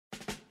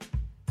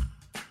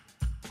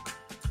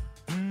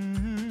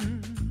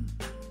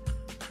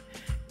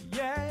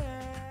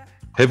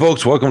Hey,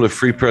 folks, welcome to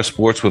Free Press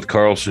Sports with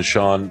Carlos and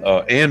Sean.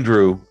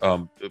 Andrew,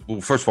 well,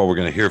 first of all, we're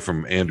going to hear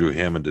from Andrew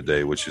Hammond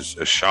today, which is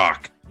a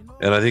shock.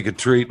 And I think a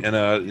treat, and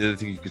I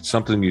think it's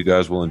something you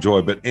guys will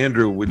enjoy. But,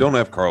 Andrew, we don't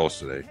have Carlos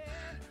today.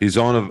 He's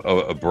on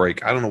a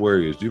break. I don't know where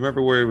he is. Do you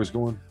remember where he was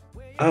going?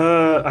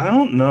 I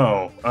don't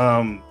know.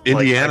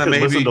 Indiana,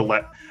 maybe?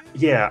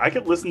 Yeah, I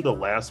could listen to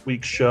last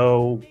week's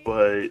show,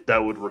 but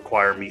that would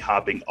require me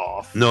hopping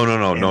off. No.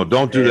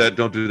 Don't do that.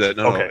 Don't do that.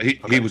 No.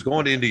 He was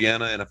going to Okay.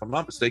 Indiana, and if I'm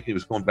not mistaken, he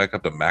was going back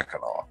up to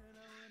Mackinac.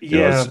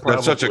 Yeah,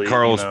 That's such a probably,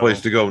 Carlos place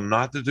to go.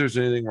 Not that there's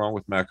anything wrong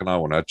with Mackinac.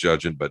 We're not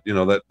judging, but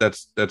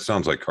that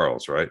sounds like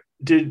Carlos, right?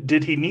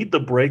 Did he need the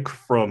break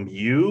from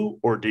you,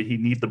 or did he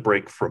need the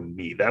break from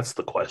me? That's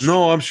the question.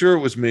 No, I'm sure it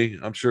was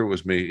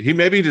me. He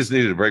maybe just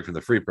needed a break from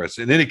the Free Press.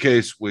 In any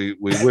case, we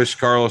wish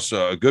Carlos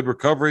a good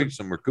recovery,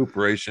 some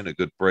recuperation, a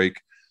good break.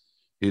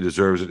 He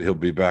deserves it. He'll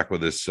be back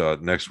with us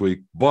next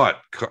week.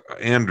 But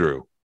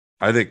Andrew,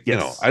 I think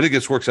Yes. I think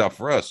this works out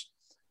for us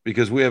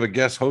because we have a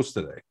guest host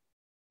today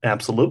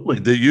Absolutely.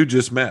 that you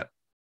just met.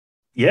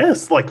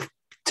 Yes, like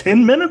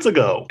 10 minutes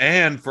ago.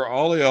 And for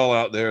all of y'all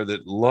out there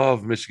that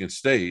love Michigan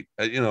State,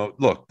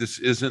 look,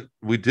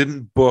 we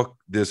didn't book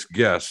this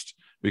guest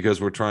because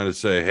we're trying to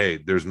say, hey,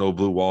 there's no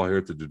blue wall here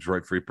at the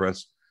Detroit Free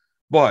Press.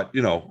 But,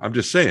 I'm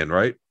just saying,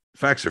 right?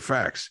 Facts are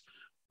facts.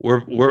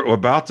 We're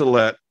about to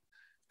let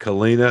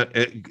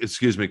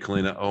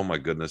Kalina. Oh, my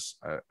goodness.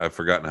 I've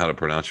forgotten how to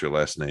pronounce your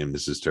last name.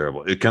 This is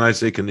terrible. Can I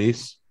say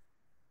Kanice?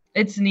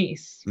 It's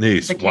Nice.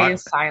 Nice. The K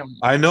is silent.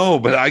 I know,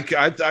 but I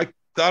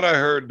thought I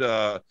heard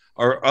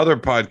our other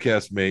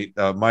podcast mate,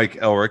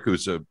 Mike Elrick,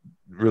 who's a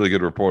really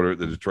good reporter at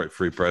the Detroit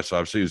Free Press,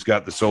 obviously, who's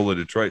got the soul of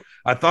Detroit.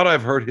 I thought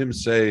I've heard him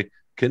say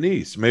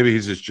Kanice. Maybe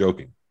he's just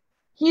joking.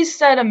 He's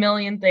said a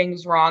million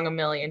things wrong a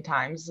million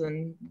times,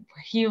 and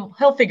he'll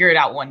figure it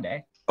out one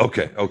day.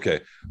 Okay.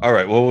 All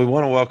right. Well, we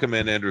want to welcome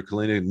in Andrew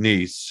Kalina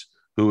Nice,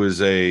 who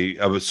is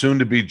a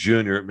soon-to-be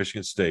junior at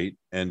Michigan State,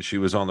 and she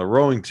was on the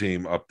rowing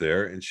team up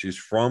there, and she's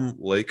from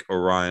Lake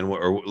Orion,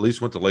 or at least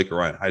went to Lake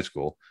Orion High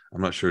School.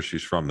 I'm not sure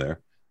she's from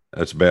there.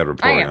 That's bad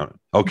reporting on it.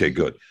 Okay,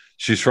 good.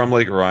 She's from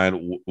Lake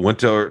Orion, went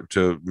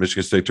to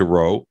Michigan State to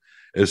row,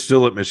 is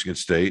still at Michigan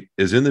State,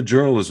 is in the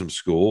journalism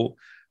school,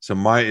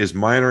 is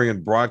minoring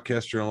in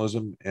broadcast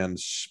journalism and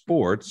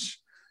sports,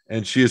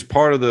 and she is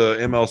part of the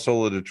ML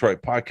Solo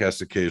Detroit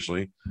podcast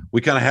occasionally.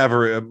 We kind of have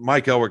her,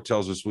 Mike Elwick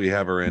tells us we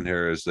have her in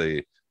here as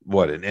an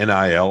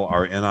NIL,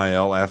 our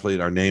NIL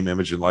athlete, our name,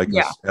 image, and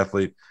likeness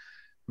athlete.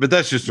 But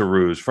that's just a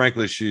ruse.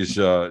 Frankly, she's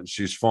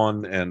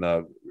fun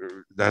and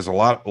has a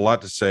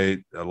lot to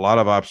say, a lot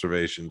of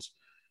observations.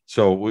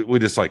 So we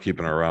just like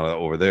keeping her around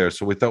over there.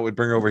 So we thought we'd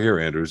bring her over here,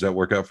 Andrew. Does that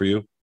work out for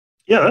you?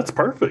 Yeah, that's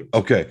perfect.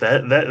 Okay.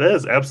 That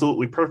is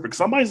absolutely perfect.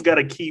 Somebody's got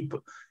to keep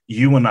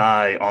you and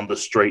I on the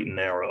straight and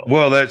narrow.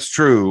 Well, that's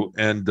true.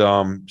 And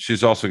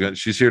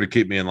she's here to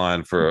keep me in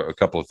line for a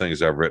couple of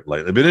things I've written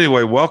lately. But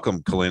anyway,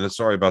 welcome, Kalina.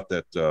 Sorry about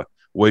that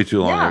way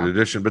too long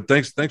edition, but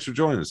thanks for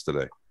joining us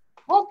today.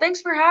 Well,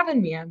 thanks for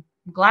having me. I'm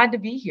glad to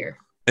be here.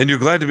 And you're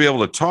glad to be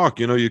able to talk.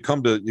 You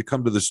come to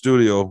the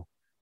studio,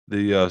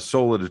 the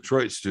Soul of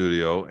Detroit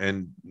studio,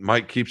 and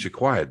Mike keeps you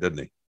quiet, doesn't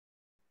he?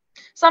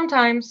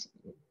 Sometimes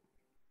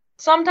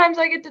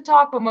I get to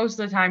talk, but most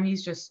of the time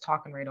he's just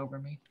talking right over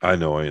me. I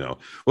know.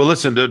 Well,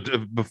 listen,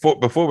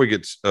 before we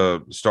get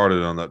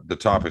started on the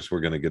topics we're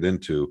going to get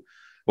into,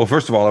 well,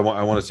 first of all,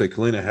 I want to say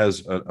Kalina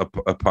has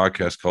a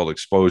podcast called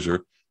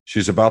Exposure.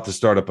 She's about to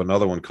start up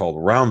another one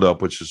called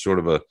Roundup, which is sort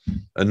of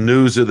a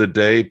news of the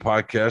day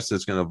podcast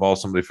that's going to involve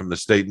somebody from the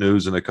state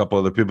news and a couple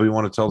other people. You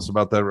want to tell us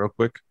about that real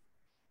quick?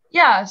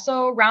 Yeah,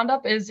 so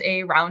Roundup is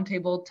a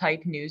roundtable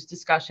type news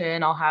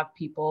discussion. I'll have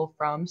people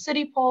from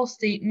City Pulse,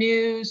 State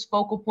News,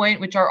 Focal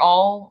Point, which are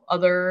all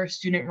other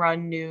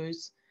student-run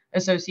news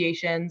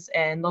associations,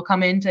 and they'll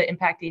come into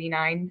Impact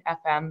 89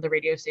 FM, the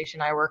radio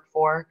station I work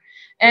for,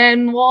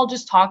 and we'll all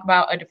just talk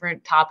about a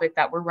different topic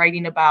that we're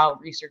writing about,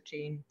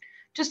 researching,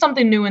 just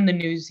something new in the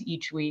news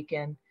each week,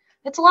 and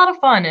it's a lot of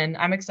fun, and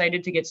I'm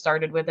excited to get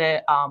started with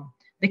it.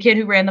 The kid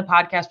who ran the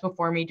podcast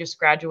before me just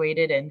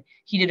graduated, and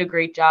he did a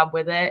great job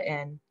with it,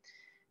 and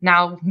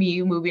now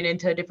me moving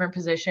into a different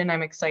position,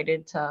 I'm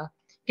excited to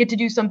get to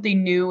do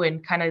something new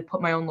and kind of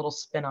put my own little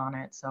spin on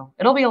it. So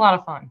it'll be a lot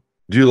of fun.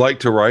 Do you like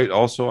to write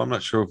also? I'm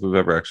not sure if we've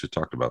ever actually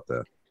talked about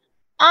that.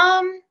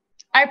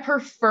 I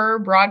prefer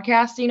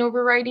broadcasting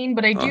over writing,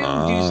 but I do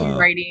some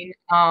writing.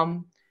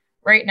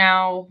 Right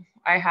now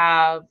I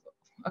have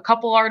a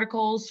couple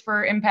articles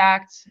for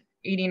Impact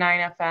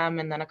 89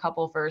 FM and then a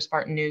couple for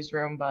Spartan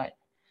Newsroom, but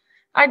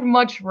I'd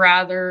much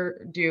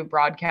rather do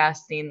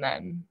broadcasting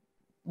than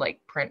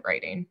like print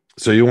writing.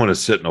 So you want to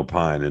sit and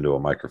opine into a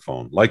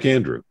microphone like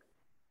Andrew?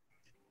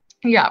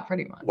 Yeah,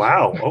 pretty much.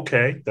 Wow.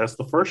 Okay. That's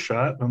the first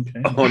shot.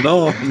 Okay. Oh,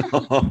 no.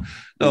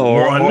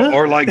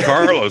 Or like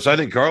Carlos. I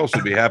think Carlos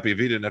would be happy if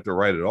he didn't have to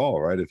write at all,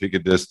 right? If he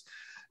could just,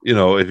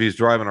 if he's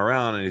driving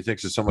around and he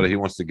thinks of somebody he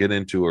wants to get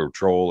into or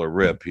troll or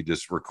rip, he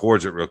just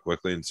records it real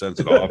quickly and sends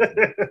it off.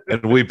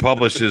 And we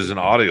publish it as an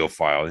audio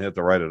file. You have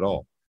to write it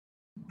all.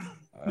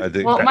 I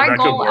think Well, my that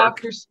could goal work.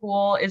 after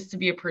school is to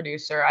be a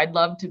producer. I'd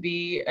love to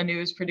be a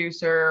news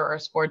producer or a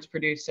sports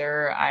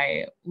producer.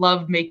 I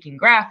love making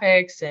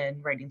graphics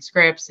and writing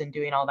scripts and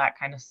doing all that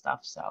kind of stuff.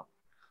 So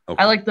I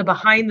okay. like the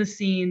behind the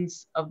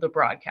scenes of the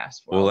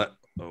broadcast Well, world.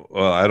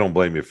 well, I don't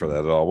blame you for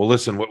that at all. Well,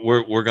 listen,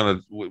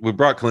 we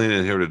brought Colleen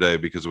in here today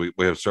because we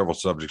have several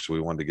subjects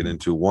we wanted to get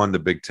into. One, the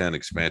Big Ten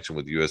expansion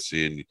with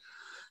USC and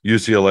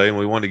UCLA, and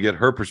we wanted to get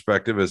her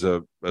perspective as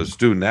a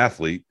student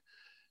athlete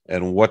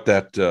and what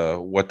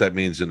that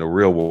means in the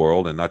real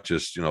world, and not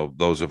just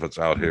those of us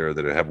out here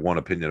that have one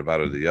opinion about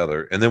it or the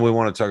other. And then we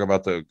want to talk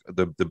about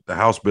the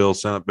House bill,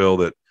 Senate bill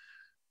that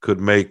could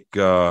make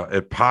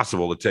it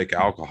possible to take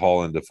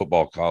alcohol into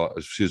football,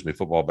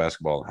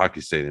 basketball, and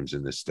hockey stadiums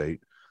in this state.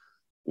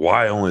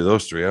 Why only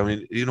those three? I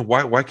mean,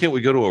 why can't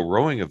we go to a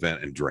rowing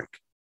event and drink?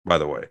 By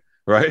the way,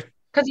 right?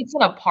 Because it's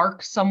in a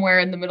park somewhere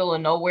in the middle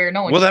of nowhere.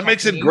 No one. Well, that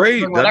makes it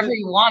great. Whatever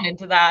you want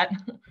into that.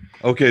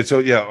 Okay, so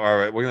yeah, all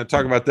right, we're going to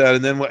talk about that,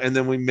 and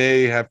then we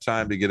may have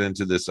time to get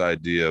into this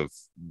idea of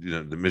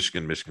the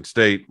Michigan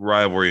State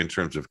rivalry in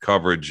terms of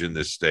coverage in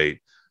this state.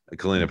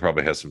 Kalina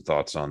probably has some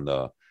thoughts on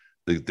the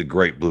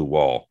Great Blue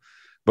Wall,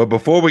 but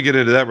before we get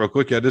into that, real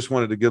quick, I just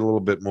wanted to get a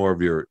little bit more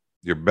of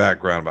your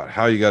background about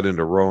how you got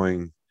into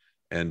rowing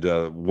and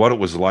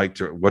what's it like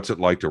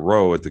to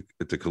row at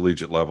the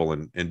collegiate level,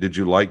 and did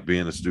you like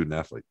being a student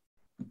athlete?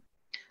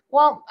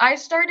 Well,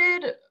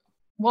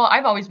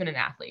 I've always been an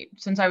athlete.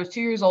 Since I was 2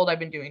 years old, I've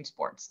been doing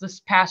sports. This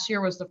past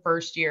year was the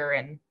first year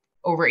in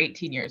over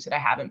 18 years that I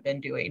haven't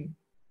been doing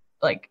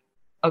like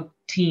a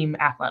team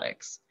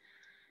athletics.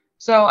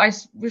 So I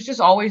was just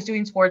always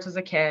doing sports as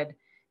a kid.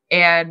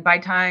 And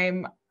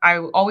I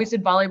always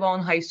did volleyball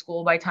in high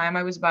school. By the time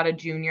I was about a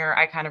junior,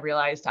 I kind of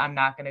realized I'm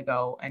not going to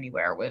go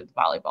anywhere with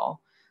volleyball.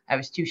 I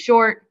was too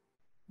short,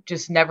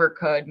 just never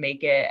could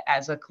make it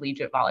as a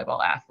collegiate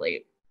volleyball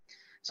athlete.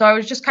 So I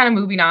was just kind of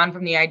moving on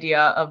from the idea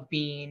of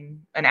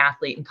being an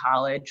athlete in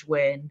college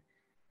when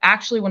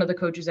actually one of the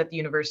coaches at the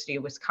University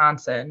of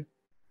Wisconsin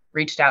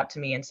reached out to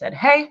me and said,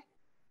 "Hey,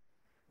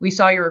 we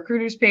saw your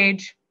recruiters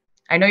page.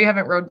 I know you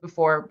haven't rowed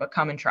before, but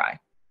come and try."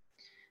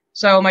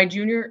 So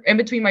in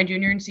between my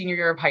junior and senior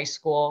year of high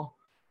school,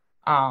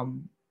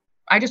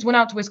 I just went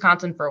out to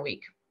Wisconsin for a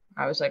week.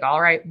 I was like,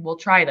 all right, we'll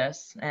try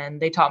this. And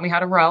they taught me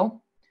how to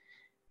row.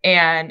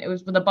 And it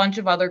was with a bunch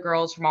of other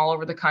girls from all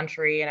over the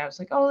country. And I was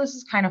like, oh, this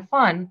is kind of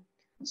fun.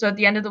 So at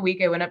the end of the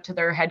week, I went up to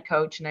their head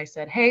coach and I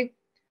said, "Hey,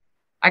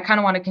 I kind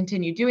of want to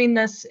continue doing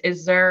this.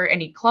 Is there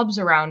any clubs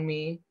around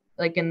me,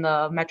 like in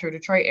the Metro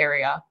Detroit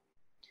area?"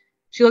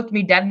 She looked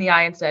me dead in the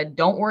eye and said,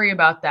 "Don't worry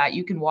about that.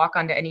 You can walk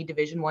onto any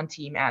Division I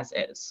team as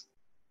is."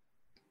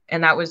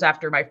 And that was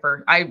after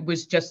I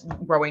was just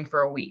rowing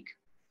for a week.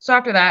 So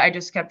after that, I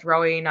just kept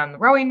rowing on the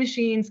rowing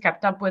machines,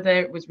 kept up with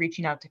it, was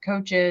reaching out to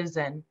coaches,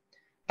 and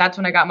that's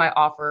when I got my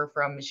offer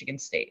from Michigan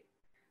State.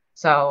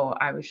 So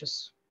I was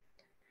just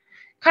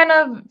kind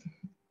of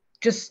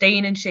just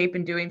staying in shape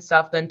and doing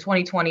stuff. Then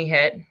 2020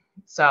 hit.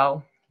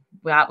 So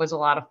that was a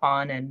lot of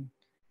fun and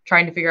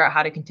trying to figure out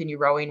how to continue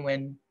rowing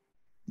when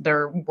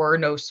there were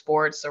no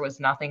sports, there was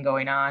nothing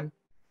going on.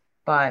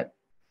 But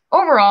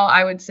overall,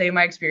 I would say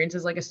my experience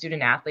as like a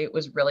student athlete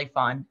was really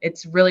fun.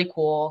 It's really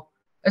cool,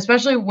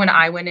 especially when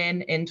I went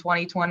in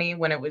 2020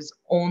 when it was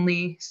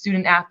only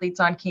student athletes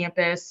on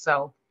campus.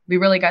 So we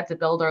really got to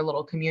build our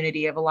little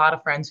community. I have a lot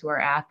of friends who are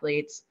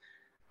athletes.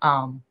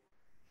 And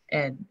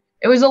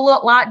it was a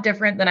lot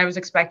different than I was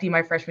expecting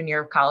my freshman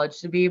year of college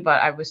to be,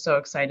 but I was so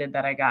excited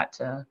that I got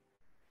to,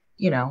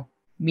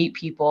 meet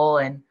people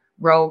and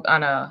row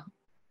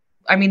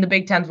the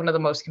Big Ten is one of the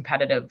most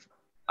competitive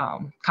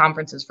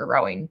conferences for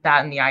rowing,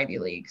 that in the Ivy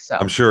League. So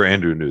I'm sure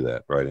Andrew knew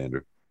that, right,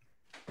 Andrew?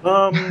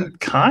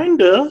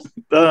 Kinda.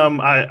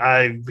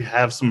 I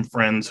have some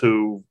friends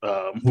who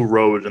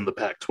rowed in the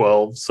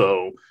Pac-12,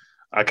 so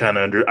I kind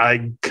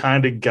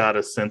of got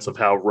a sense of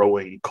how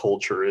rowing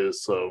culture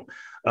is. So,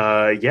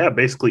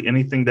 basically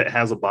anything that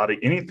has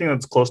anything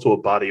that's close to a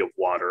body of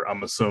water,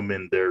 I'm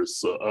assuming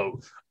there's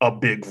a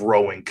big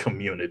rowing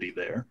community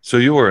there. So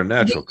you were a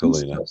natural,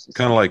 Kalina,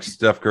 kind of like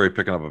Steph Curry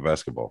picking up a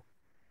basketball.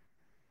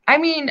 I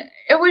mean,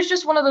 it was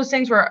just one of those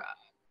things where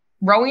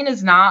rowing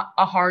is not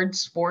a hard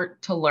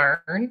sport to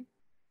learn.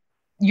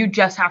 You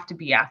just have to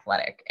be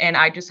athletic. And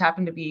I just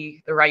happened to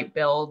be the right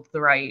build,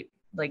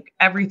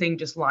 everything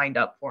just lined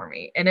up for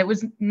me. And it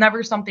was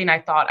never something I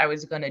thought I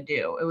was going to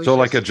do. It was so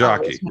like a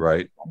jockey,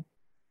 right?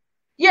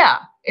 Yeah.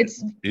 You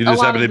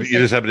just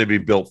happen to be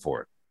built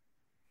for it.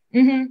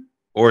 Mm-hmm.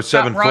 Or a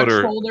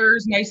 7-footer.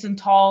 Shoulders, nice and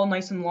tall,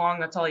 nice and long.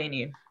 That's all you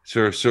need.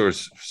 So a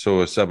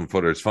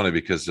 7-footer. It's funny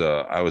because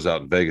I was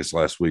out in Vegas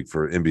last week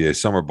for NBA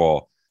Summer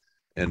Ball,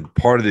 and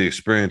part of the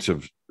experience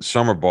of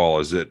Summer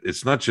Ball is that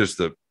it's not just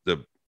the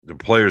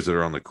players that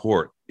are on the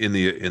court in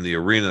the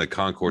arena, the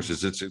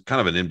concourses. It's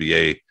kind of an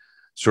NBA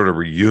sort of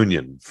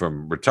reunion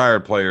from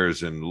retired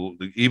players and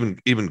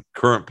even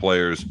current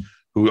players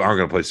who aren't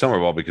going to play summer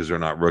ball because they're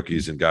not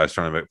rookies and guys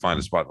trying to find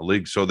a spot in the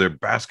league. So they're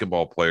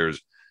basketball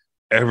players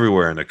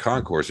everywhere in the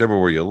concourse,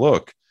 everywhere you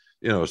look.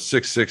 6'6",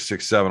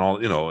 6'7",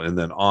 all, and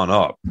then on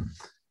up.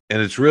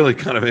 and it's really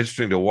kind of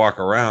interesting to walk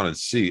around and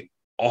see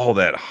all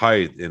that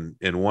height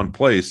in one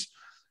place.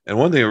 And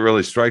one thing that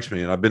really strikes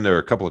me, and I've been there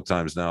a couple of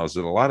times now, is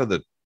that a lot of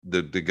the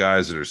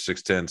guys that are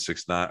 6'10",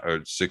 6'9", or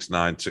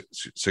 6'9",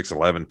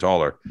 6'11"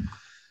 taller,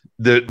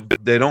 they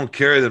don't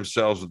carry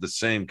themselves with the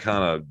same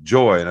kind of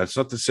joy. And that's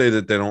not to say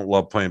that they don't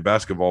love playing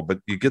basketball, but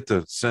you get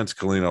the sense,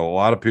 Kalina, a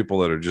lot of people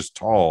that are just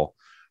tall,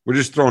 we're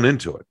just thrown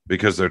into it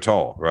because they're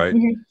tall, right?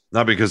 Mm-hmm.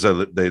 Not because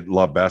they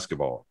love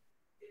basketball.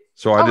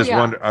 So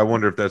I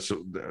wonder if that's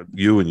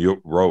you and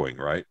you rowing,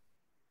 right?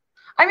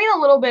 I mean, a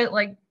little bit.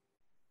 Like,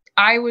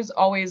 I was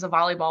always a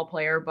volleyball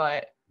player,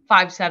 but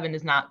 5'7"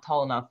 is not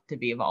tall enough to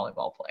be a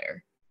volleyball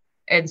player.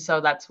 And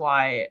so that's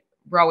why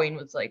rowing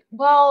was like,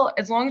 well,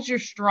 as long as you're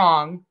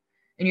strong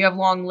and you have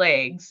long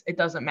legs, it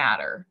doesn't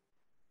matter.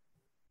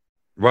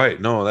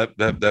 Right. No,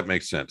 that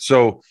makes sense.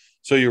 So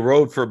you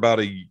rowed for about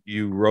a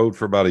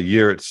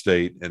year at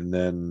state, and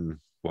then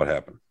what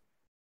happened?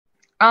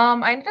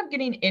 I ended up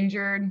getting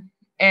injured,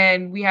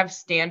 and we have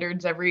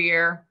standards every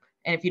year.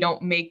 And if you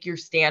don't make your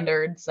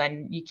standards,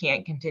 then you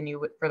can't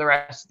continue for the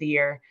rest of the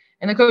year.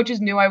 And the coaches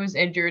knew I was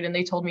injured, and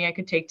they told me I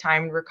could take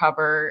time to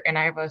recover, and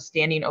I have a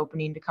standing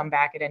opening to come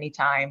back at any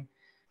time.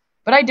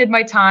 But I did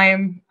my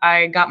time.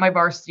 I got my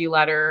varsity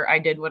letter. I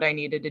did what I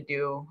needed to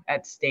do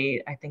at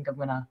state. I think I'm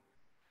going to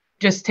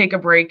just take a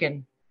break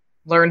and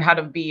learn how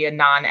to be a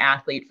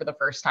non-athlete for the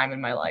first time in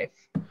my life.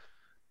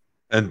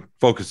 And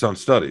focus on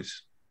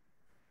studies.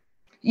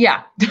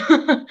 Yeah,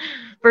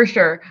 for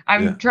sure.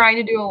 I'm trying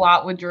to do a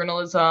lot with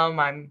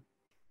journalism. I'm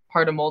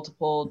part of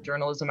multiple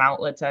journalism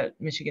outlets at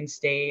Michigan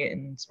State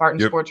and Spartan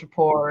Sports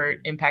Report,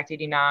 Impact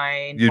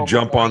 89. You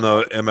jump on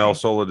the ML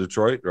Solar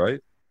Detroit, right?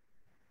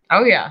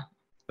 Oh, yeah.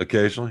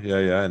 Occasionally.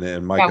 Yeah.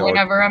 And Mike. Yeah,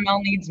 whenever ML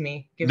needs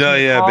me.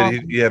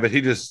 But he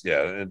just,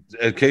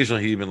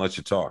 occasionally he even lets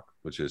you talk,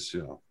 which is,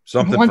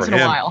 something once for in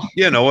him. A while.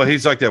 Well,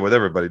 he's like that with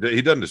everybody.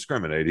 He doesn't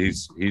discriminate.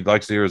 He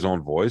likes to hear his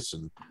own voice,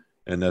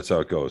 and that's how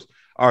it goes.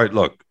 All right,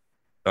 look,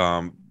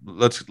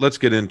 let's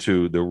get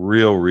into the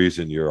real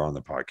reason you're on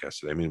the podcast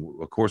today. I mean,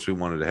 of course we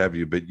wanted to have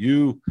you, but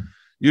you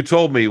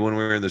told me when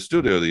we were in the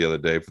studio the other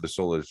day for the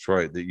Solar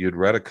Detroit that you'd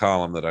read a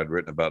column that I'd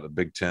written about the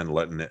Big Ten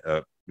but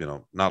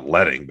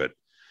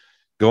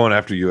going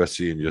after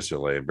USC and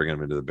UCLA and bringing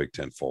them into the Big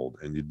Ten fold.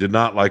 And you did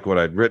not like what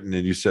I'd written,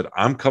 and you said,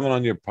 I'm coming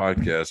on your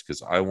podcast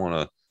because I want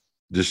to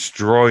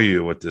destroy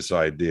you with this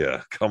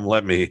idea. Come,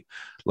 let me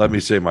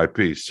say my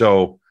piece.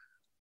 So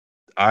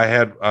I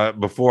had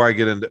before I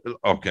get into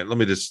let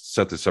me just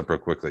set this up real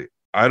quickly.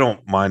 I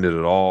don't mind it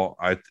at all.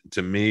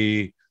 To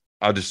me,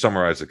 I'll just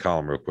summarize the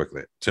column real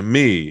quickly. To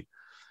me,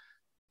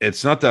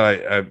 it's not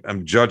that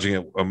I'm judging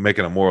it, I'm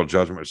making a moral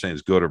judgment or saying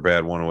it's good or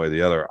bad one way or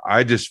the other.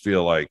 I just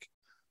feel like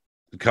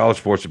college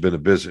sports have been a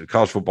business.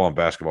 College football and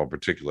basketball in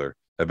particular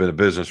have been a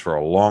business for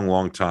a long,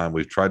 long time.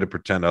 We've tried to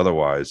pretend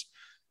otherwise,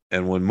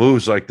 and when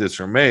moves like this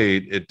are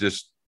made, it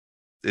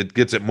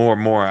gets it more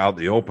and more out in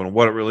the open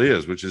what it really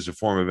is, which is a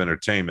form of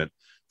entertainment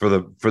for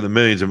the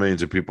millions and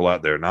millions of people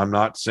out there. And I'm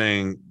not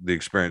saying the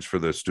experience for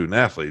the student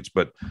athletes,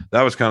 but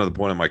that was kind of the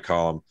point of my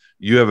column.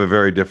 You have a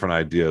very different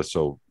idea,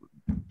 so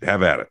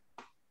have at it.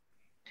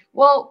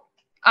 Well,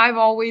 I've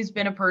always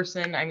been a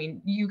person, I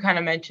mean, you kind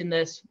of mentioned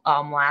this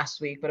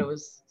last week, but it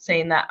was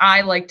saying that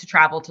I like to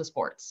travel to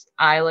sports.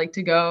 I like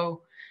to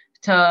go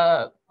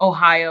to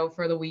Ohio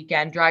for the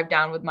weekend, drive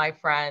down with my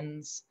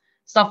friends,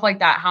 stuff like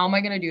that. How am I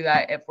going to do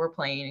that if we're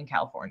playing in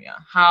California?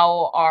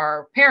 How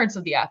are parents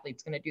of the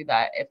athletes going to do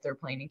that if they're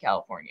playing in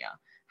California?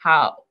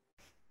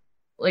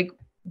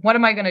 What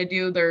am I going to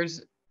do?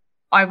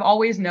 I've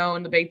always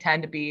known the Big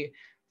Ten to be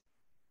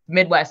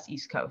Midwest,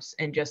 East Coast,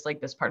 and just like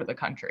this part of the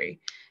country.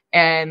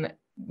 And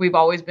we've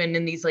always been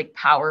in these like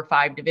Power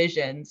 5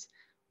 divisions.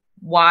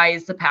 Why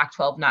is the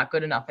Pac-12 not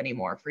good enough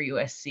anymore for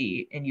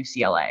USC and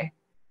UCLA?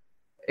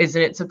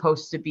 Isn't it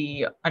supposed to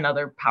be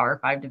another Power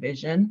 5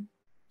 division?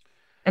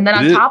 And then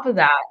on top of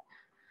that,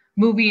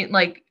 moving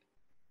like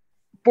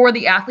for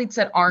the athletes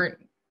that aren't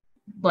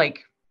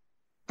like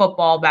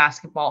football,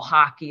 basketball,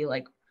 hockey,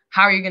 like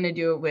how are you going to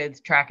do it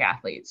with track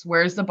athletes?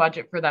 Where's the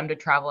budget for them to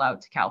travel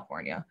out to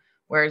California?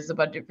 Where's the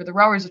budget for the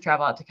rowers to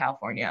travel out to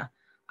California?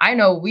 I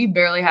know we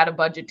barely had a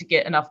budget to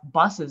get enough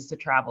buses to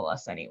travel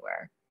us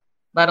anywhere,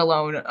 let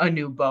alone a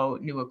new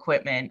boat, new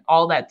equipment.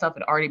 All that stuff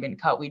had already been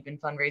cut. We'd been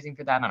fundraising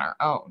for that on our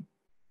own.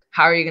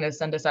 How are you going to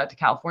send us out to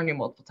California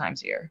multiple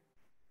times a year?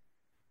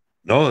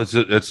 No,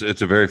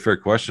 it's a very fair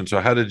question. So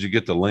how did you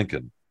get to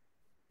Lincoln?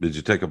 Did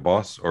you take a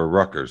bus or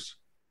Rutgers?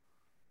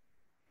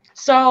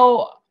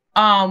 So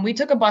we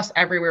took a bus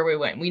everywhere we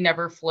went. We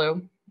never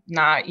flew,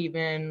 not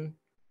even.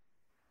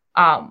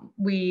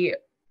 We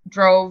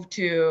drove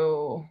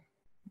to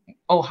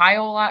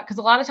Ohio a lot because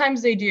a lot of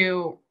times they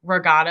do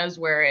regattas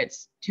where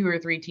it's 2 or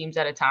 3 teams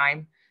at a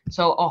time.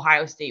 So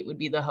Ohio State would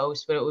be the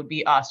host, but it would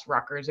be us,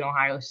 Rutgers, and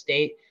Ohio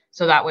State.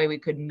 So that way we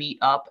could meet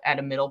up at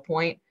a middle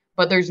point.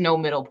 But there's no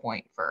middle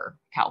point for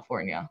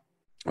California.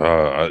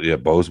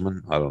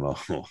 Bozeman. I don't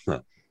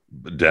know.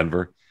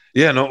 Denver.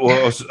 Yeah, no.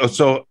 Well,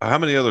 so how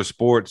many other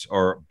sports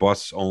are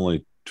bus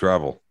only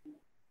travel?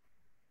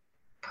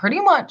 Pretty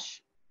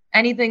much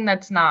anything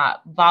that's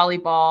not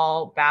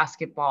volleyball,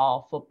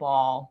 basketball,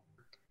 football.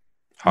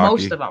 Hockey.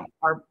 Most of them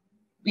are,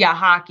 yeah,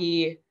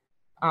 hockey.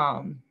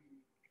 I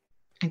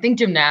think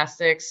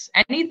gymnastics,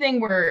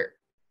 anything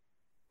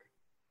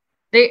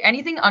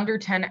under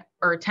 10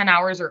 or 10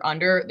 hours or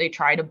under, they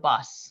try to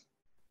bus.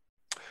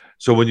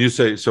 So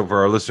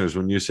for our listeners,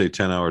 when you say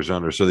 10 hours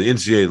under, so the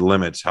NCAA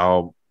limits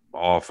how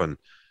often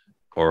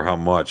or how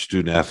much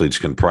student athletes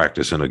can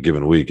practice in a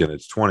given week, and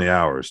it's 20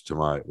 hours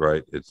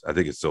right. I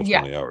think it's still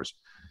 20 hours.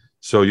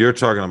 So you're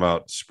talking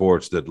about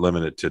sports that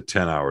limit it to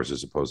 10 hours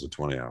as opposed to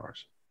 20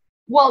 hours.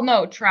 Well,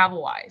 no,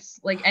 travel wise,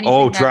 like anything.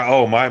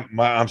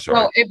 I'm sorry.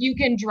 So if you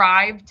can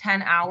drive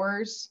 10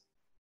 hours,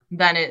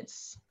 then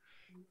it's.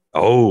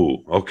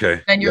 Oh,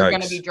 okay. Then you're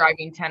going to be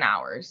driving 10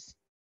 hours.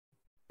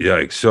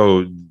 Yikes.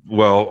 So,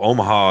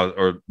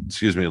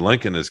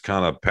 Lincoln is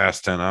kind of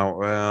past 10 hours.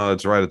 Well,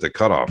 it's right at the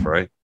cutoff,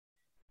 right?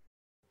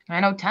 I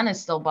know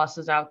tennis still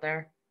buses out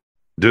there.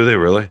 Do they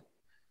really?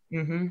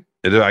 Mm-hmm.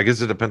 I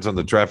guess it depends on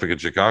the traffic in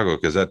Chicago,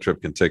 because that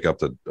trip can take up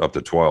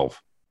to 12.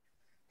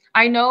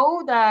 I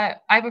know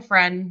that I have a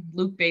friend,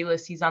 Luke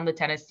Bayless. He's on the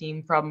tennis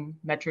team from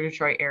Metro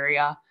Detroit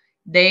area.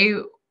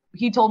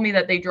 He told me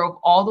that they drove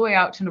all the way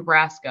out to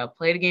Nebraska,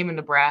 played a game in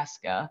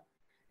Nebraska,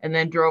 and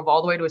then drove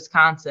all the way to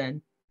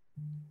Wisconsin,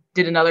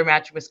 did another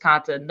match in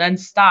Wisconsin, then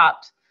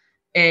stopped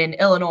in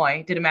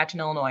Illinois, did a match in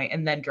Illinois,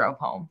 and then drove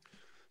home.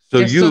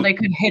 So they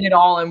could hit it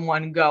all in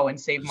one go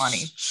and save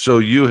money. So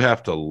you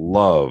have to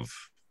love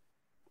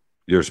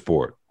your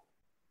sport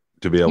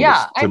to be able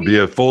to be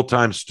a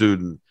full-time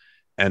student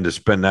and to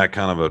spend that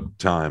kind of a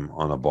time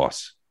on a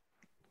bus.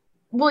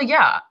 Well,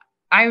 yeah.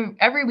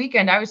 Every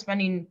weekend I was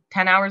spending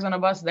 10 hours on a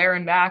bus there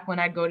and back. When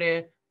I'd go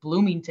to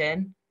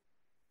Bloomington,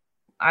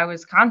 I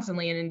was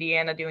constantly in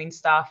Indiana doing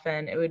stuff,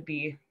 and it would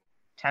be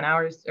 10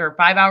 hours or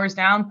 5 hours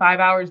down, 5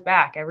 hours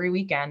back every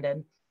weekend.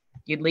 And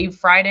you'd leave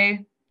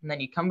Friday and then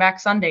you'd come back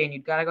Sunday and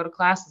you'd got to go to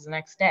classes the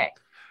next day.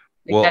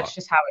 That's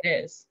just how it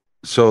is.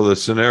 So the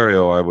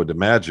scenario I would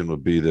imagine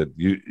would be that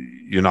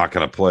you're not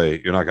going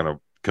to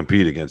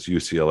compete against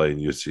UCLA and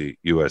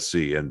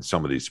USC in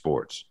some of these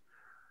sports.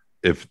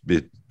 If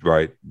it's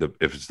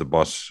the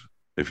bus,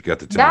 if you got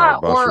the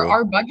 10-hour bus rule.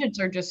 Our budgets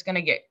are just going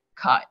to get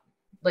cut.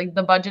 Like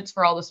the budgets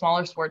for all the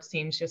smaller sports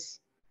teams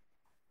just,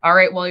 all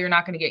right, well, you're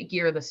not going to get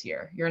gear this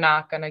year. You're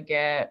not going to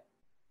get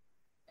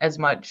as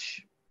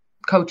much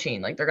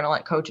coaching. Like they're going to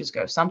let coaches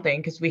go something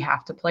because we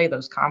have to play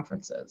those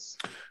conferences.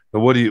 But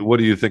what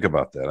do you think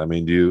about that? I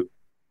mean,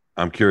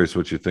 I'm curious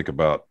what you think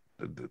about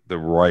the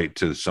right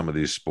to some of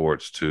these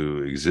sports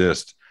to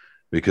exist,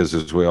 because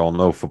as we all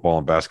know, football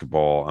and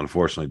basketball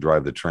unfortunately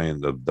drive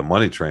the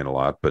money train a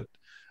lot. But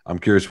I'm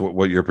curious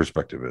what your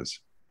perspective is.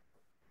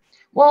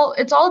 Well,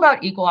 it's all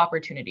about equal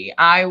opportunity.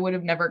 I would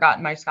have never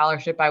gotten my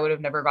scholarship. I would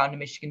have never gone to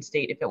Michigan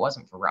State if it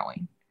wasn't for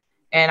rowing.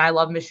 And I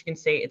love Michigan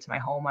State. It's my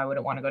home. I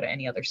wouldn't want to go to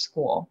any other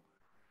school.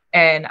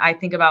 And I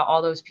think about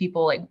all those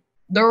people. Like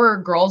there were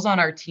girls on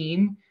our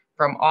team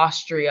from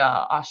Austria,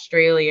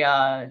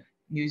 Australia,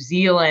 New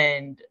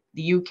Zealand,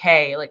 the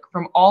UK, like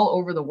from all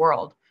over the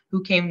world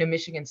who came to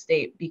Michigan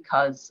State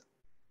because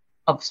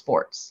of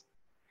sports.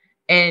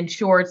 And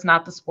sure, it's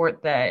not the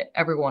sport that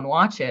everyone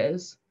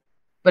watches,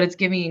 but it's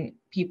giving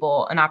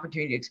people an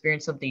opportunity to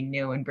experience something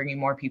new and bringing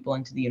more people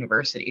into the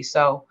university.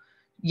 So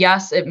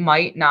yes, it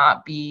might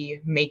not be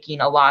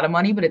making a lot of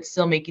money, but it's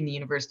still making the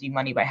university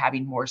money by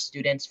having more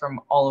students from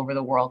all over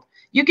the world.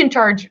 You can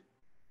charge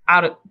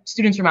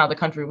students from out of the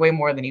country way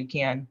more than you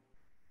can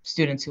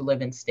students who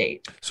live in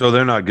state. So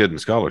they're not getting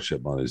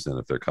scholarship monies then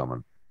if they're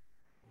coming?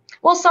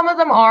 Well, some of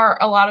them are,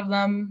 a lot of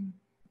them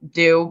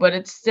do, but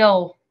it's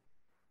still,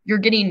 you're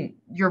getting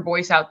your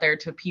voice out there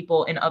to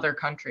people in other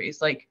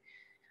countries. Like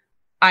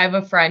I have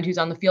a friend who's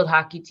on the field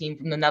hockey team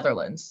from the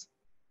Netherlands.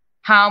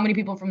 How many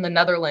people from the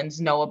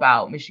Netherlands know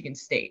about Michigan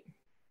State?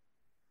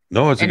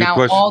 No, it's a good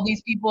question. And now all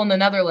these people in the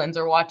Netherlands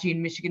are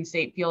watching Michigan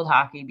State field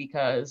hockey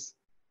because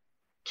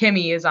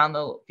Kimmy is on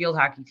the field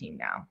hockey team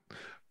now.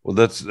 Well,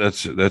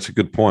 that's a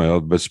good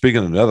point. But speaking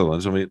of the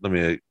Netherlands, let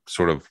me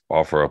sort of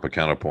offer up a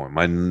counterpoint.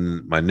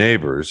 My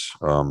neighbors,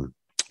 one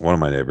of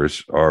my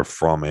neighbors, are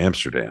from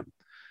Amsterdam,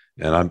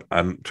 and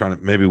I'm trying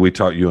to, maybe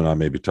you and I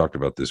maybe talked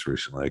about this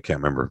recently. I can't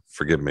remember.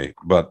 Forgive me,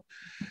 but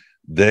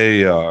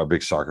they are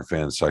big soccer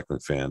fans, cycling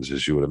fans,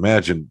 as you would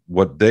imagine.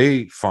 What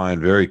they find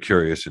very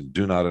curious and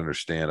do not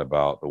understand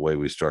about the way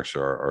we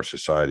structure our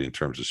society in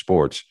terms of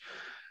sports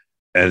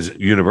as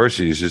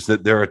universities is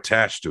that they're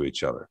attached to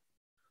each other,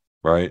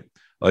 right?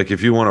 Like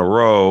if you want to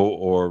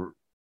row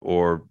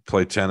or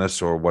play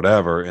tennis or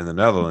whatever in the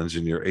Netherlands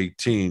and you're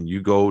 18,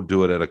 you go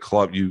do it at a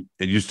club. You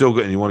still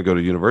go and you want to go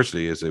to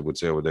university, as they would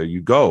say over there.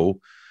 You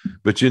go,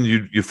 but then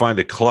you find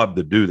a club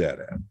to do that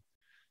at,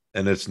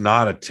 and it's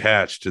not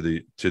attached to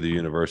the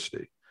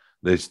university.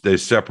 They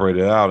separate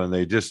it out, and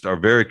they just are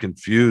very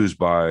confused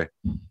by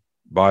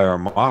our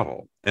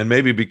model, and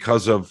maybe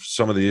because of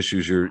some of the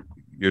issues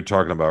you're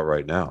talking about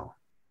right now.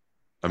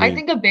 I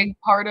think a big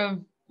part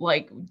of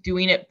like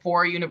doing it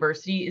for a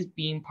university is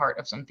being part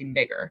of something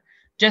bigger.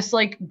 Just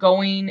like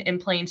going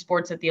and playing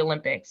sports at the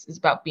Olympics is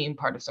about being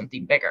part of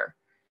something bigger.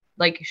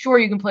 Like, sure,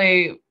 you can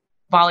play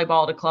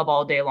volleyball at a club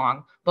all day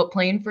long, but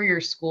playing for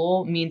your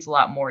school means a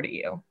lot more to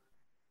you.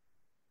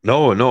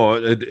 No,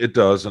 it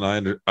does, and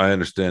I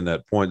understand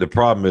that point. The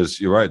problem is,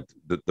 you're right,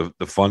 the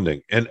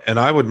funding, and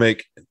I would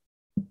make,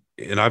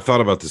 and I've thought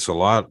about this a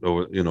lot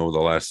over the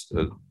last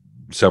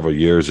several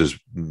years as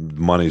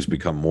money's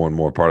become more and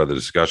more part of the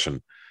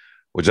discussion,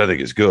 which I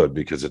think is good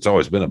because it's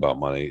always been about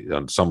money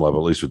on some level,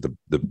 at least with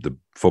the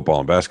football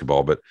and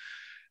basketball. But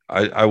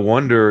I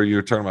wonder,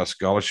 you're talking about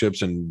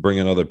scholarships and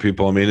bringing other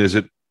people. I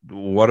mean,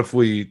 what if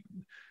we,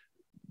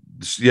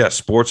 yeah,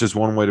 sports is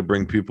one way to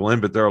bring people in,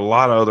 but there are a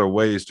lot of other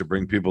ways to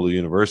bring people to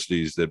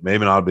universities that may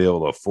not be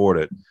able to afford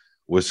it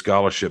with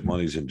scholarship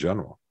monies in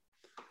general.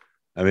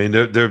 I mean,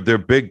 they're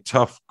big,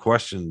 tough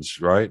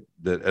questions, right?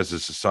 That as a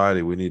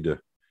society, we need to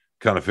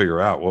kind of figure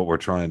out what we're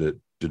trying to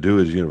do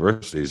as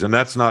universities. And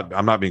that's not,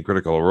 I'm not being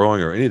critical of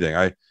rowing or anything.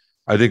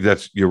 I think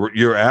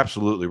you're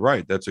absolutely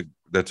right.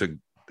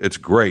 It's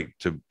great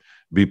to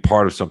be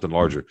part of something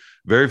larger.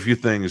 Very few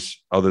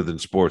things other than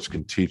sports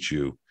can teach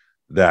you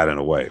that in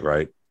a way,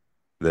 right?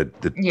 The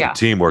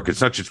teamwork, it's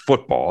not just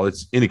football,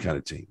 it's any kind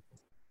of team.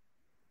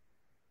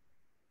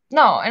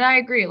 No, and I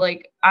agree.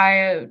 Like,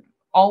 I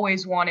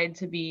always wanted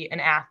to be an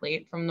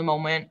athlete from the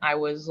moment I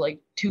was like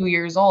 2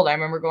 years old. I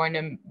remember going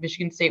to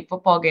Michigan State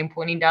football game,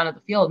 pointing down at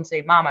the field and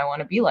saying, Mom, I want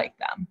to be like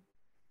them.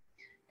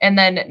 And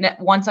then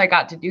once I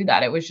got to do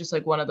that, it was just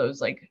like one of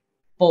those like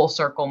full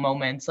circle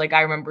moments. Like,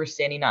 I remember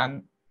sitting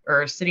at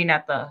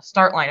the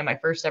start line of my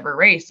first ever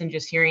race and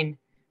just hearing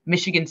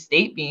Michigan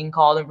State being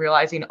called and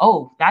realizing,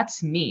 oh,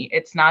 that's me.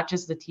 It's not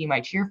just the team I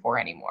cheer for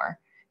anymore.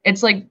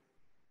 It's like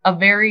a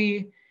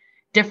very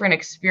different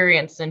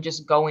experience than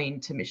just going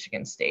to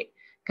Michigan State,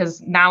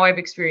 because now I've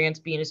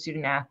experienced being a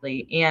student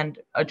athlete and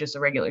just a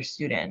regular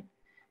student.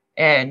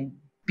 And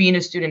being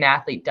a student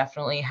athlete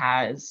definitely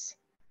has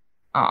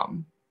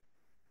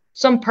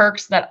some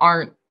perks that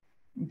aren't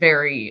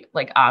very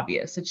like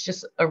obvious. It's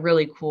just a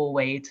really cool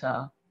way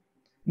to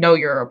know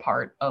you're a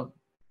part of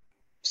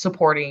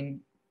supporting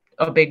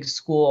a big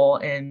school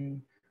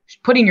and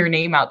putting your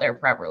name out there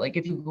forever. Like,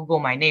 if you Google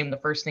my name, the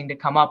first thing to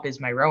come up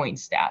is my rowing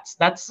stats.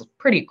 That's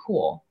pretty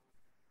cool.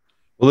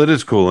 Well, it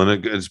is cool,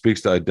 and it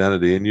speaks to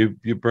identity. And you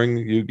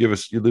leave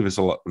us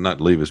a lot,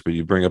 not leave us, but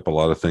you bring up a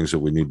lot of things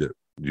that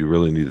you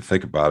really need to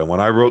think about. And when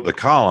I wrote the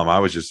column, I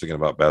was just thinking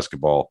about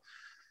basketball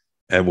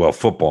and, well,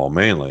 football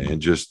mainly,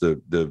 and just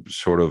the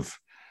sort of,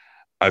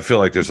 I feel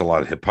like there's a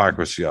lot of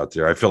hypocrisy out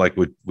there. I feel like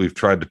we've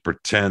tried to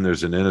pretend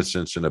there's an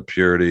innocence and a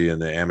purity in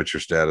the amateur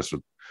status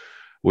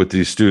with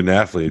these student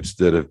athletes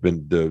that have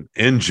been the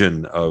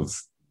engine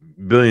of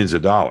billions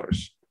of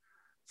dollars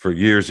for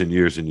years and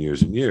years and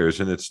years and years.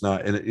 And it's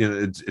not, and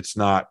it's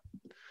not,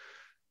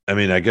 I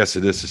mean, I guess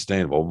it is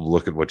sustainable.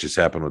 Look at what just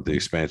happened with the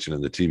expansion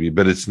in the TV,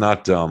 but it's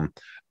not,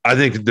 I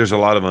think there's a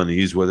lot of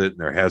unease with it,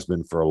 and there has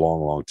been for a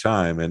long, long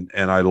time.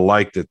 And I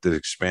like that the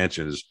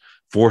expansion is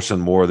forcing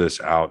more of this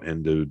out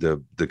into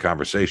the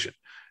conversation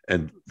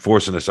and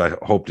forcing us, I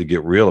hope, to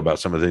get real about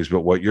some of the things.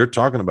 But what you're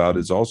talking about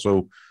is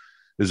also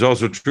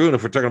true. And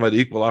if we're talking about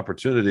equal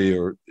opportunity,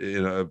 or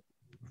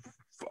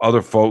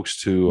other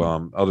folks to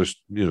other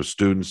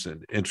students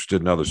and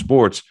interested in other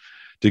sports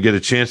to get a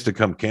chance to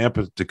come to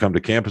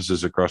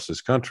campuses across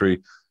this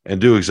country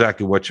and do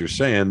exactly what you're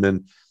saying,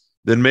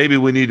 then maybe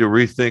we need to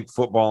rethink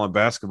football and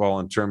basketball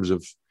in terms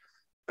of,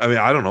 I mean,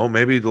 I don't know,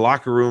 maybe the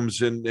locker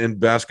rooms in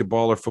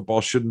basketball or football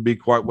shouldn't be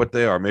quite what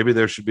they are. Maybe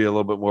there should be a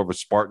little bit more of a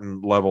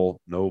Spartan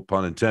level, no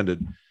pun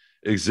intended,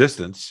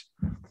 existence.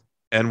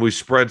 And we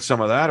spread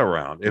some of that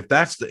around. If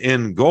that's the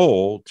end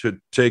goal, to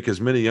take as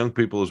many young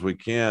people as we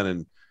can,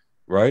 and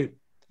right.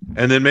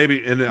 And then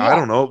maybe, I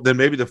don't know, then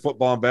maybe the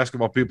football and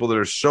basketball people that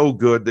are so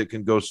good that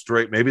can go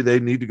straight, maybe they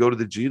need to go to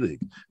the G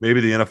League.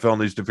 Maybe the NFL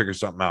needs to figure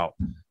something out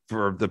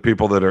for the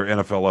people that are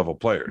NFL level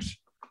players,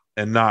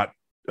 and not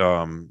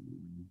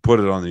put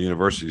it on the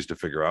universities to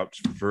figure out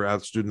for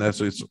student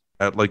athletes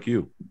like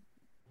you.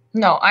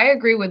 No, I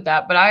agree with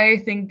that, but I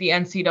think the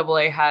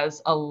NCAA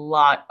has a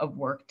lot of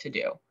work to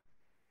do.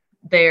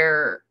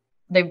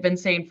 They've been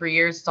saying for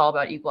years it's all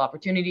about equal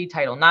opportunity,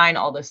 Title IX,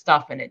 all this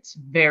stuff, and it's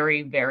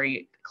very,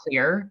 very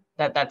clear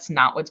that that's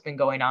not what's been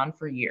going on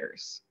for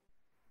years.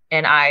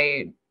 And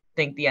I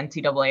think the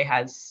NCAA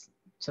has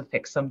to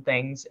fix some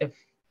things. If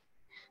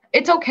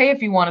it's okay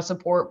if you want to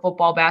support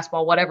football,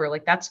 basketball, whatever,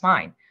 like, that's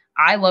fine.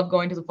 I love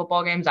going to the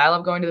football games. I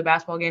love going to the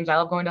basketball games. I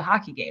love going to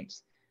hockey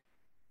games.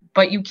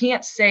 But you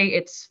can't say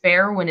it's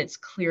fair when it's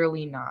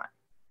clearly not.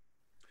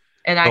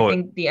 And I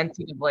think the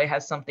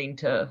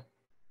NCAA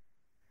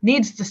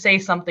needs to say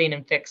something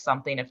and fix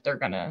something if they're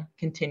going to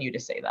continue to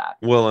say that.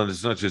 Well, and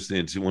it's not just the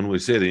NCAA. When we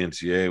say the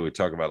NCAA, we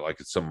talk about like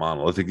it's some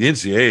monolithic. The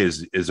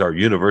NCAA is our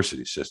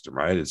university system,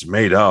 right? It's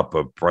made up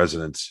of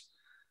presidents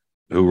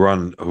who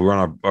run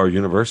our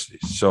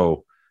universities.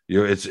 So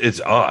it's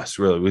us,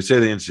 really. We say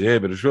the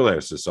NCAA, but it's really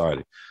our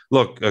society.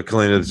 Look,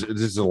 Kalina,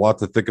 this is a lot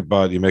to think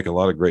about. You make a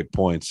lot of great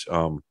points.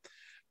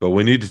 But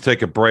we need to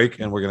take a break,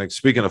 and we're going to,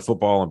 speaking of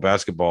football and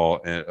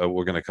basketball, and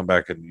we're going to come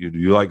back. And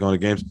you like going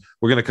to games?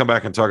 We're going to come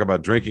back and talk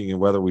about drinking and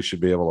whether we should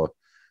be able to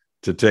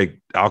to take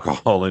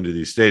alcohol into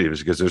these stadiums,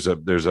 because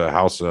there's a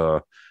House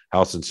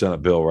and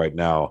Senate bill right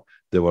now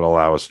that would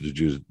allow us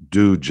to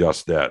do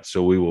just that.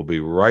 So we will be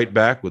right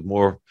back with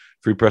more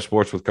Free Press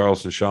Sports with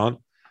Carlos and Sean,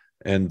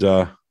 and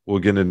we'll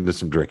get into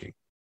some drinking.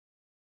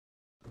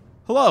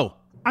 Hello,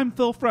 I'm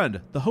Phil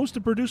Friend, the host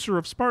and producer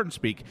of Spartan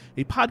Speak,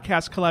 a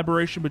podcast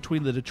collaboration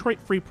between the Detroit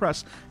Free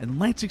Press and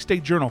Lansing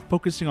State Journal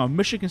focusing on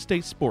Michigan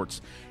State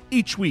sports.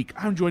 Each week,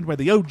 I'm joined by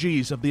the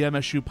OGs of the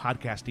MSU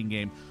podcasting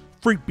game,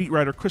 Freak beat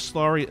writer Chris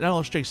Laurie and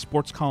LSJ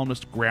sports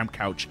columnist Graham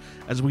Couch,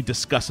 as we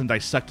discuss and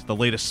dissect the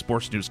latest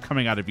sports news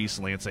coming out of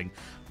East Lansing.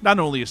 Not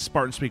only is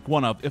Spartan Speak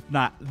one of, if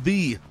not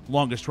the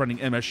longest-running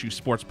MSU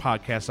sports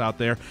podcast out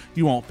there,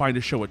 you won't find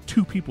a show with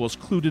two people as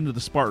clued into the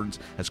Spartans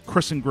as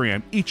Chris and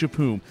Graham, each of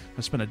whom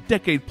have spent a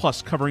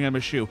decade-plus covering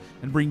MSU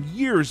and bring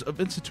years of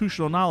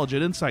institutional knowledge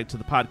and insight to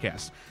the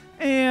podcast.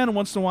 And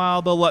once in a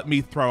while, they'll let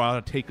me throw out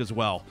a take as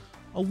well.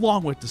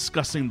 Along with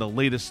discussing the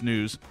latest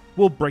news,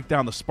 we'll break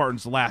down the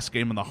Spartans' last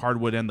game on the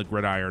hardwood and the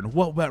gridiron.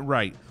 What went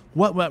right?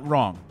 What went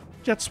wrong?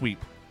 Jet sweep.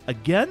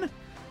 Again?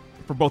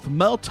 For both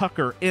Mel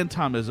Tucker and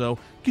Tom Izzo,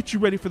 get you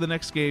ready for the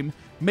next game,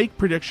 make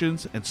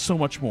predictions, and so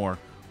much more.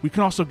 We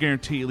can also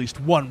guarantee at least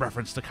one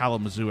reference to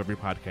Kalamazoo every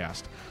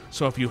podcast.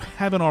 So if you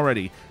haven't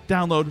already,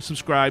 download,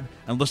 subscribe,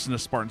 and listen to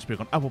Spartan Speak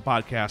on Apple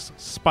Podcasts,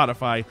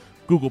 Spotify,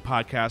 Google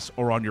Podcasts,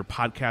 or on your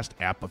podcast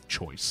app of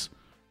choice.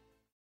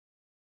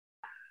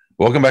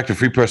 Welcome back to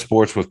Free Press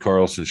Sports with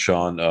Carlos and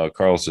Sean.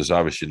 Carlos is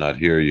obviously not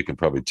here. You can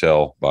probably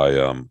tell by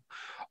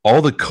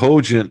all the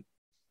cogent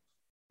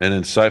and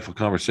insightful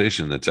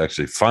conversation that's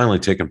actually finally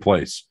taken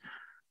place.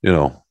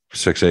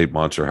 6-8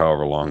 months or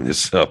however long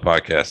this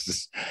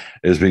podcast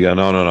is begun.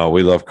 No.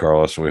 We love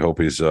Carlos, and we hope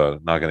he's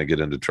not going to get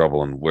into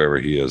trouble in wherever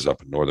he is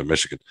up in northern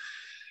Michigan.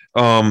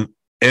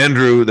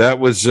 Andrew, that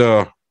was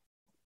that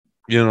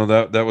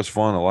was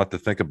fun. A lot to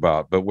think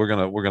about. But we're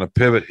gonna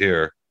pivot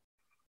here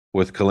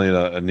with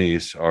Kalina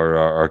Anise,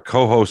 our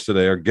co-host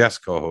today, our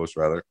guest co-host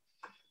rather,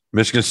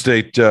 Michigan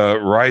State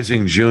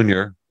rising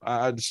junior.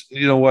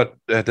 You know what?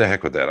 The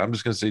heck with that. I'm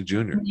just going to say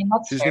junior.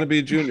 She's going to be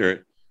a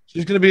junior.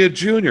 She's going to be a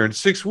junior in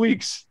 6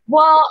 weeks.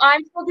 Well,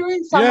 I'm still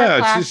doing summer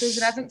classes.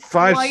 It hasn't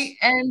quite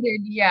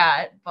ended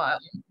yet, but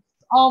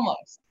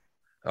almost.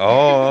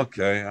 Oh,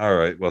 okay. All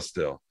right. Well,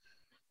 still.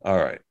 All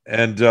right.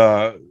 And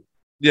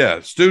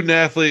student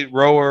athlete,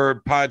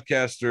 rower,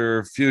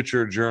 podcaster,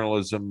 future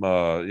journalism,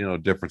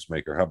 difference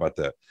maker. How about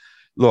that?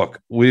 Look,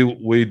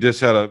 we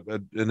just had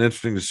an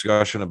interesting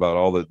discussion about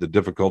all the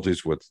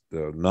difficulties with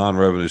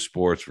non-revenue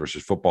sports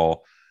versus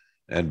football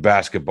and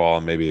basketball,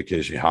 and maybe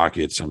occasionally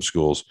hockey at some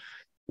schools.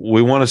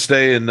 We want to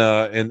stay in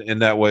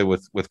that way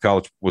with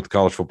college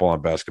football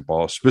and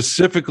basketball,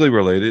 specifically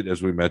related,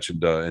 as we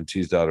mentioned and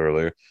teased out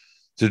earlier,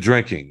 to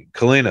drinking.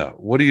 Kalina,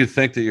 what do you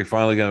think that you're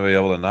finally going to be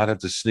able to not have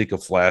to sneak a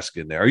flask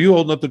in there? Are you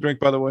old enough to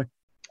drink, by the way?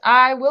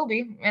 I will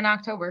be in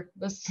October.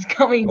 This is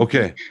coming.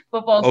 Okay.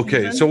 Football season.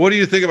 Okay. So what do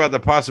you think about the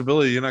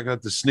possibility you're not going to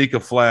have to sneak a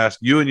flask?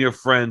 You and your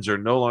friends are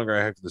no longer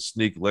going to have to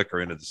sneak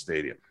liquor into the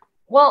stadium.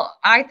 Well,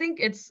 I think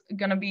it's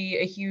going to be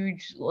a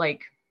huge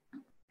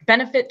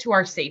benefit to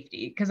our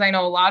safety, because I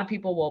know a lot of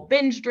people will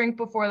binge drink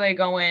before they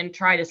go in,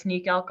 try to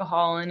sneak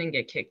alcohol in and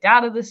get kicked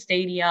out of the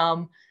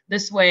stadium.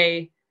 This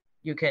way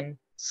you can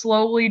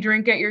slowly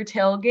drink at your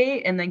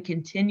tailgate and then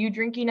continue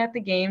drinking at the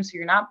game. So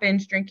you're not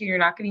binge drinking. You're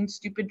not getting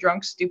stupid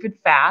drunk, stupid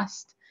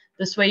fast.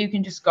 This way you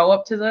can just go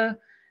up to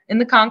in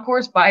the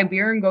concourse, buy a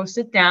beer and go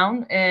sit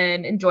down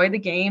and enjoy the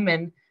game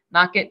and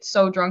not get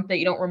so drunk that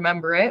you don't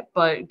remember it,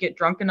 but get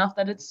drunk enough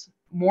that it's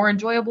more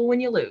enjoyable when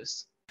you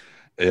lose.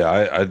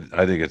 Yeah,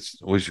 I think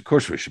of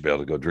course we should be able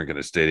to go drink in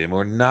a stadium.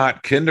 We're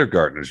not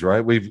kindergartners,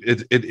 right?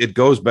 It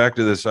goes back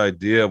to this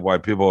idea of why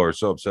people are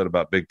so upset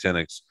about Big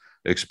Ten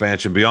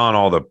expansion, beyond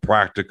all the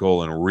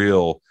practical and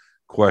real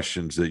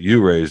questions that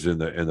you raised in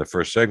the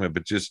first segment,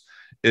 but just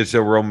it's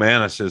a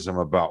romanticism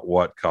about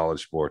what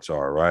college sports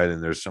are, right?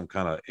 And there's some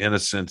kind of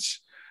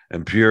innocence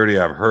and purity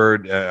I've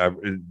heard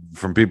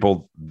from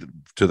people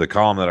to the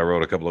column that I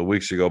wrote a couple of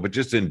weeks ago, but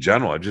just in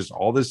general, just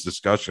all this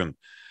discussion.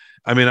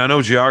 I mean, I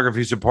know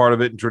geography is a part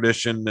of it and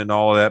tradition and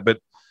all of that,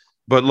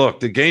 but look,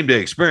 the game day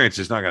experience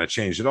is not going to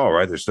change at all,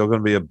 right? There's still going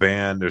to be a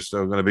band. There's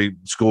still going to be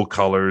school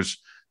colors,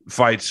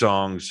 fight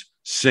songs,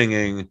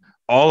 singing,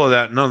 all of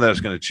that. None of that's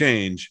going to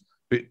change,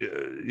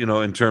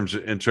 in terms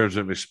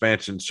of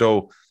expansion.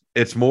 So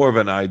it's more of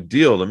an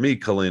ideal to me,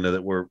 Kalina,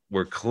 that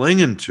we're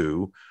clinging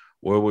to,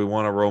 where we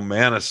want to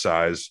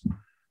romanticize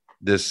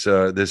this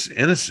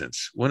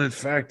innocence. When in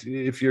fact,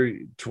 if you're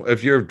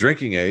of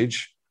drinking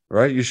age,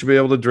 right, you should be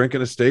able to drink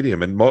in a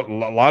stadium, and a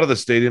lot of the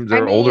stadiums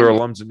are older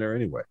alums in there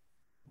anyway.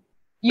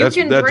 That's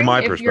drink my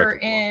perspective. If you're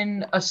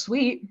in a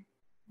suite.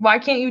 Why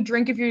can't you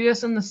drink if you're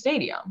just in the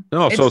stadium?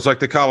 No, so it's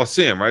like the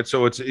Coliseum, right?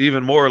 So it's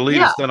even more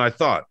elitist than I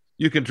thought.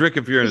 You can drink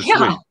if you're in a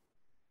suite.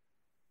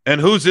 And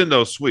who's in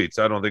those suites?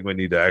 I don't think we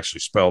need to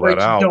actually spell that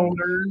out.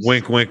 Donors.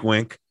 Wink, wink,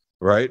 wink,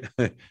 right?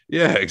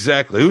 Yeah,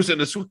 exactly. Who's in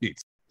the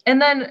suites?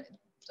 And then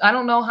I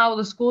don't know how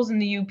the schools in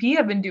the UP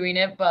have been doing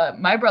it, but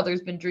my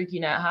brother's been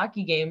drinking at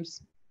hockey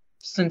games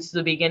since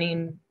the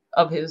beginning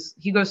of his.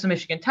 He goes to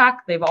Michigan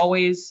Tech. They've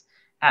always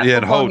at Yeah,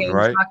 in football Houghton, games,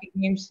 right? hockey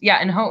games.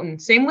 Yeah, in Houghton.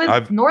 Same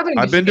with Northern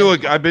I've been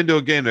Michigan. I've been to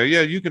a game there.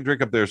 Yeah, you can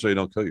drink up there so you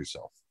don't kill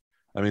yourself.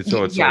 I mean,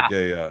 so it's Yeah.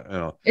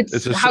 like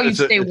it's how you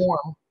stay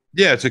warm.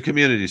 Yeah, it's a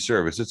community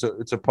service.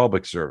 It's a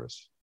public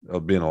service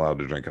of being allowed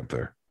to drink up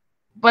there.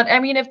 But I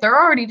mean, if they're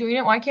already doing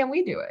it, why can't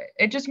we do it?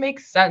 It just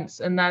makes sense,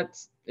 and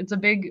it's a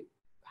big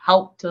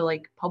help to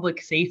like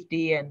public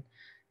safety and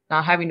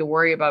not having to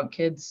worry about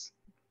kids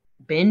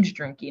binge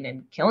drinking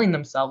and killing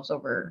themselves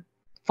over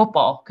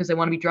football because they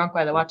want to be drunk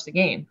while they watch the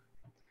game.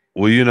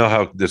 Well, you know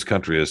how this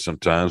country is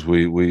sometimes.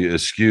 We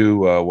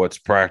eschew what's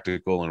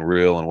practical and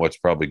real and what's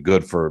probably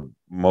good for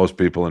most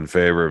people in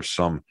favor of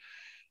some,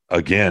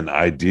 again,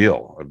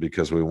 ideal,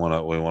 because we want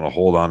to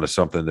hold on to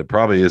something that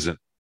probably isn't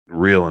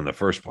real in the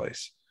first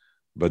place.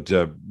 But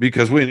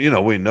because we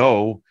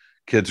know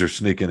kids are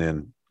sneaking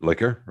in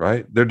liquor,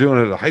 right? They're doing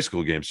it at high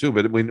school games too,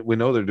 but we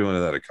know they're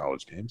doing it at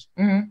college games.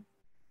 Mm-hmm.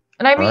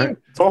 And I mean,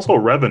 it's also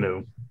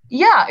revenue.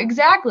 Yeah,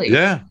 exactly.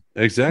 Yeah,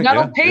 exactly.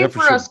 That'll pay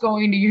for us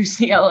going to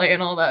UCLA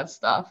and all that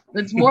stuff.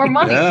 It's more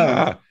money.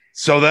 Yeah.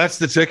 So that's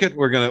the ticket.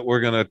 We're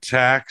gonna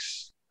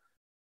tax,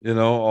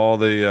 all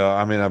the.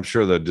 I mean, I'm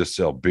sure they'll just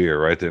sell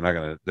beer, right? They're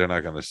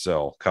not gonna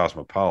sell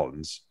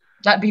Cosmopolitans.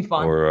 That'd be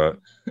fun. Or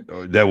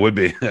that would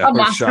be a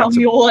Moscow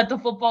Mule at the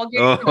football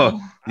game.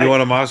 You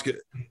want a Moscow?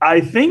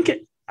 I think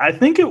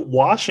at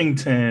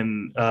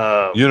Washington,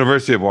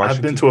 University of Washington.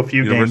 I've been to a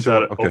few games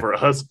over at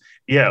Husky.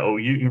 Yeah,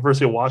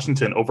 University of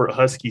Washington over at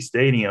Husky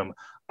Stadium.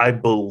 I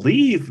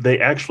believe they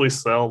actually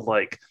sell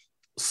like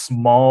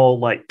small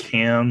like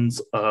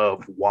cans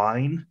of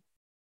wine,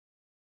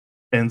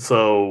 and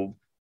so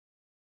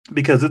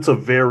because it's a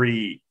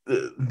very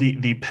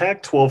the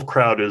Pac-12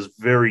 crowd is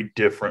very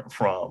different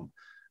from.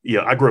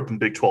 Yeah, I grew up in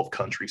Big 12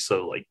 country,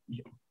 so like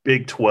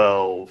Big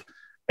 12,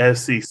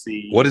 SEC.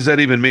 What does that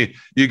even mean?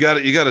 You got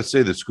to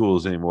say the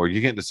schools anymore.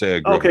 You can't just say I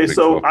grew up in Big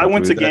 12 I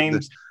went to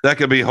games. That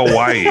could be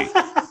Hawaii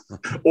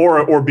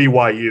or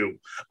BYU.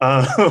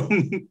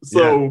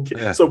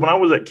 So when I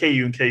was at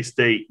KU and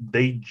K-State,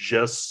 they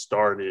just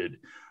started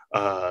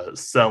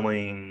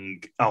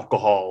selling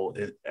alcohol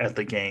at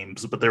the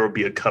games, but there would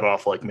be a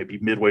cutoff like maybe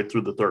midway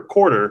through the third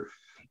quarter.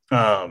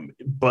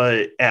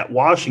 But at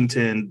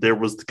Washington, there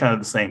was kind of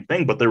the same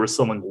thing, but they were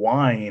selling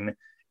wine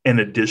in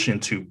addition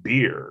to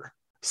beer.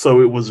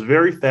 So it was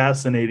very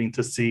fascinating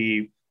to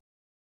see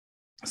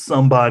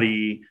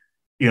somebody,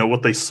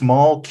 with a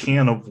small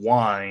can of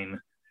wine,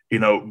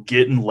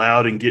 getting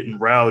loud and getting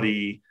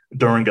rowdy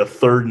during a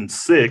 3rd and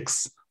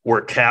 6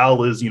 where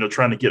Cal is,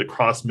 trying to get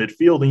across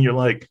midfield. And you're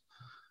like,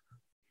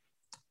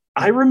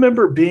 I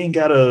remember being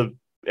at a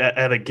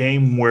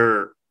game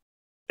where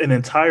an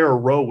entire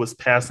row was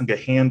passing a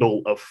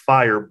handle of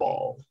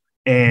Fireball.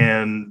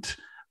 And,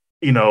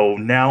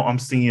 now I'm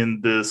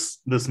seeing this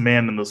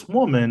man and this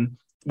woman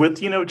with,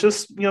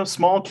 just,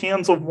 small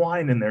cans of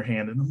wine in their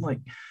hand. And I'm like,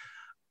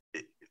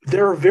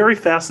 there are very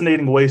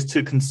fascinating ways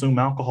to consume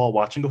alcohol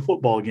watching a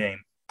football game.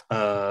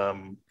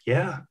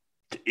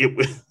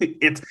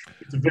 It's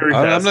very fascinating.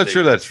 I'm not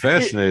sure that's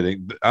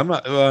fascinating. I'm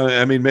not,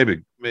 I mean,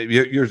 maybe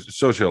you're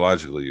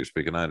sociologically you're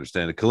speaking. I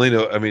understand it.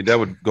 Kalina, I mean, that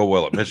would go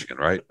well at Michigan,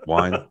 right?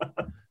 Wine.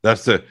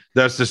 That's the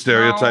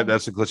stereotype.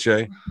 That's the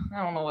cliche.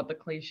 I don't know what the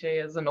cliche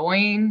is.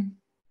 Annoying,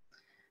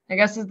 I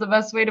guess is the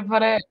best way to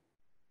put it.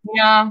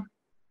 Yeah.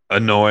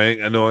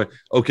 Annoying.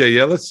 Okay.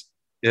 Yeah. Let's.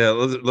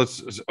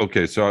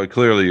 Okay. So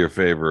clearly your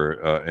favor,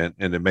 and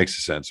it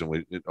makes sense.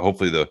 And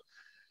hopefully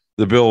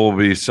the bill will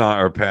be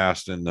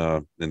passed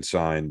and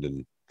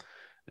signed,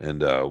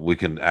 and we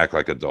can act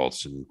like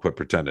adults and quit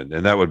pretending.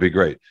 And that would be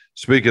great.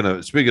 Speaking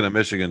of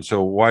Michigan.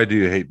 So why do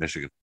you hate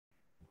Michigan?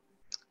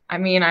 I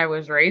mean, I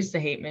was raised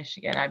to hate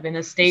Michigan. I've been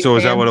a state. So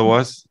is that what it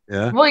was?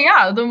 Yeah. Well,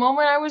 yeah. The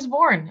moment I was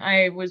born,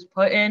 I was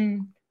put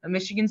in a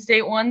Michigan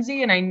State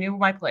onesie, and I knew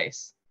my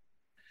place.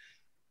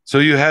 So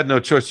you had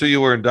no choice. So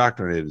you were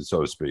indoctrinated,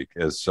 so to speak,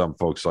 as some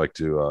folks like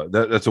to.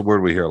 That's a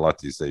word we hear a lot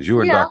these days. You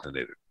were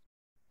indoctrinated.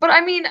 But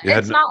I mean,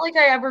 it's not like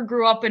I ever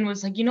grew up and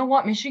was like, you know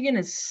what, Michigan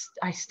is.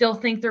 I still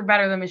think they're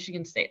better than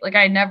Michigan State. Like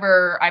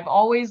I've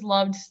always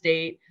loved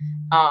State.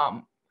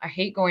 I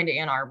hate going to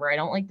Ann Arbor. I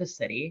don't like the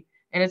city.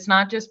 And it's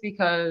not just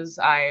because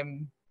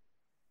I'm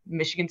a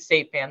Michigan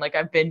State fan. Like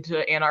I've been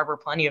to Ann Arbor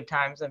plenty of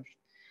times. And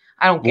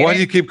I don't get it. Why do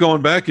you keep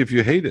going back if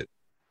you hate it?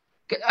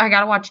 I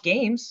got to watch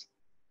games.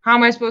 How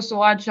am I supposed to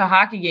watch a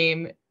hockey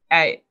game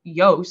at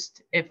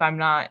Yost if I'm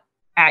not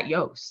at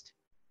Yost?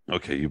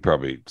 Okay, you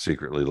probably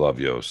secretly love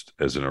Yost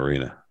as an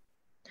arena.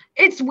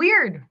 It's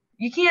weird.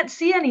 You can't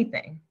see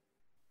anything.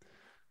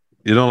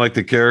 You don't like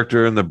the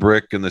character and the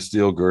brick and the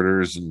steel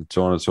girders and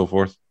so on and so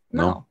forth?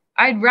 No.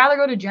 I'd rather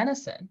go to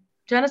Jenison.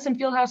 Jenison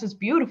Fieldhouse is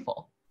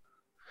beautiful.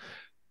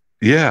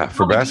 Yeah,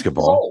 for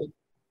basketball.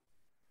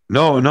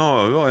 No,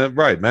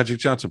 right. Magic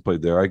Johnson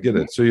played there. I get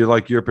it. So you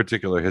like your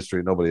particular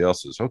history, nobody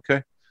else's.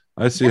 Okay,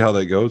 I see how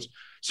that goes.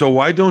 So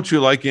why don't you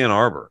like Ann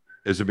Arbor?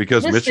 Is it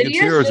because Michigan's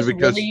here, or is it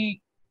because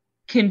really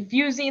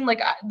confusing?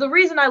 Like the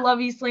reason I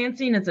love East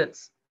Lansing is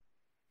it's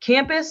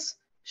campus,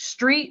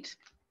 street,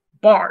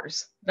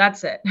 bars.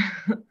 That's it.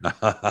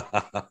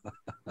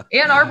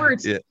 Ann Arbor,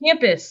 it's Yeah.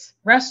 campus,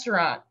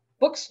 restaurant,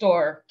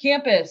 bookstore,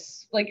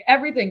 campus, like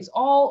everything's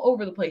all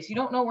over the place. You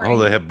don't know where. Oh,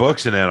 they have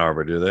books in Ann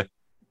Arbor, do they?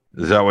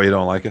 Is that why you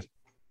don't like it?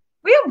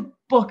 We have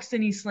books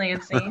in East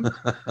Lansing.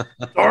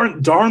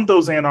 Darn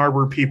those Ann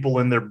Arbor people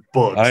and their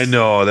books. I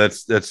know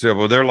that's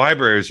terrible. Their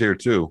libraries here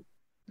too.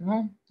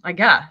 Well, I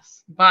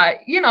guess, but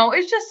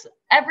it's just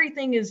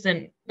everything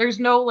isn't. There's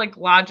no like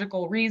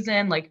logical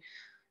reason. Like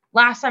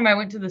last time I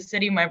went to the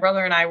city, my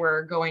brother and I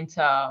were going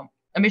to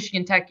a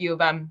Michigan Tech U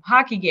of M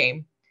hockey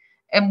game,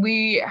 and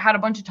we had a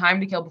bunch of time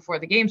to kill before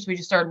the game, so we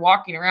just started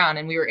walking around,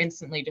 and we were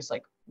instantly just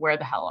like, "Where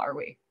the hell are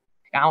we?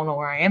 I don't know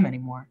where I am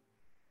anymore."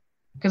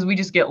 Because we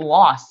just get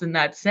lost in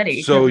that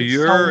city. So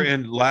your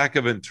in lack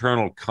of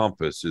internal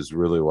compass is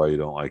really why you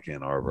don't like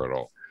Ann Arbor at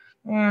all.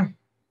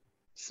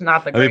 It's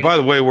not the. I mean, by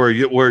the way,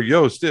 where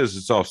Yost is,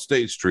 it's off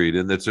State Street,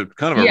 and it's a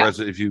kind of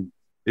a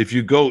if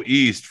you go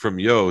east from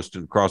Yost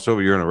and cross over,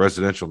 you're in a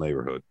residential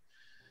neighborhood.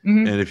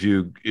 Mm-hmm. And if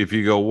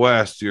you go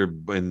west, you're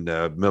in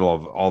the middle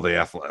of all the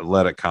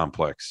athletic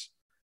complex.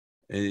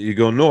 And you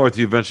go north,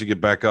 you eventually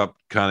get back up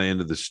kind of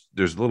into this.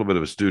 There's a little bit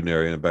of a student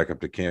area and back up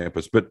to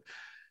campus, but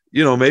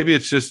maybe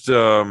it's just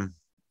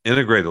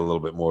integrated a little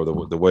bit more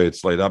the way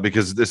it's laid out,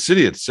 because the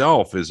city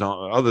itself is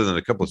on, other than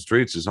a couple of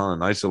streets, is on a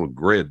nice little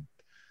grid.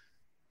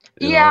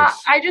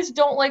 I just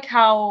don't like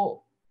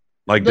how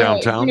like the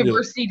downtown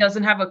university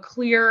doesn't have a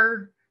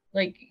clear,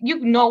 like,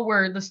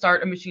 where the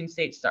start of Michigan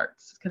State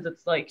starts, because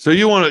it's like. So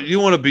you want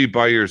to be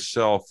by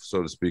yourself,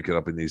 so to speak,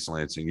 up in East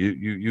Lansing.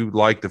 You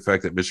like the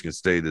fact that Michigan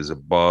State is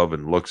above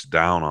and looks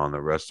down on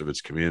the rest of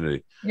its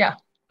community. Yeah.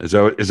 Is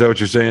that what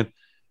you're saying?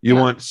 You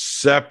want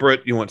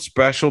separate, you want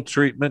special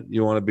treatment.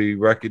 You want to be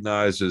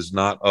recognized as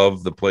not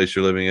of the place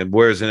you're living in.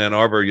 Whereas in Ann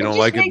Arbor, you don't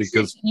like it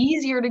because it's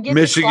easier to get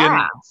Michigan. to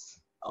class.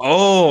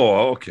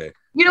 Oh, okay.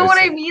 You know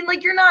what I mean?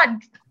 Like, you're not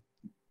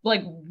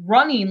like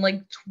running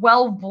like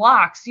 12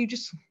 blocks. You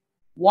just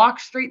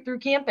walk straight through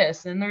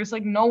campus, and there's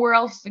like nowhere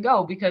else to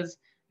go, because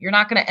you're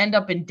not going to end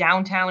up in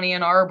downtown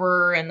Ann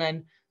Arbor and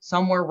then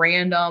somewhere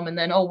random. And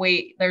then, oh,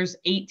 wait, there's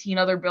 18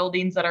 other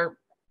buildings that are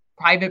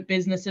private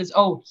businesses.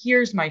 Oh,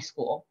 here's my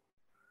school.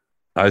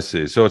 I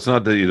see. So it's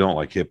not that you don't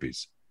like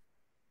hippies.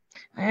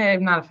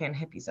 I'm not a fan of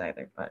hippies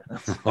either, but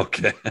that's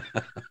okay.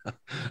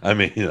 I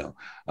mean,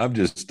 I'm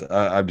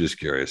just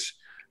curious.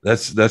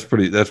 That's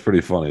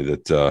pretty funny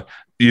that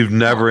you've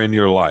never in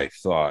your life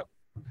thought,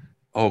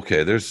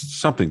 okay, there's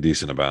something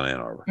decent about Ann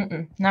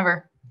Arbor.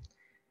 Never.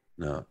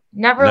 No.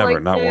 Never.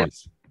 Not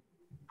once.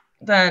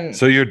 Then.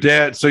 So your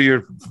dad,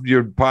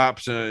 your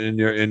pops and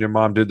your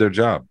mom did their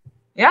job.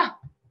 Yeah.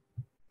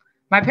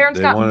 My parents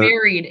got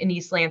married in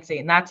East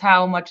Lansing. That's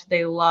how much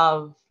they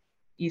love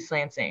East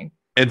Lansing.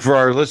 And for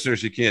our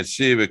listeners, you can't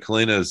see, but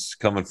Kalina's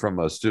coming from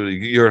a studio.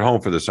 You're at home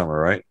for the summer,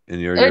 right?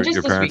 In your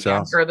parents'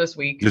 house? Or this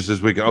week. Just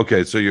this week.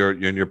 Okay, so you're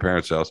in your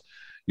parents' house.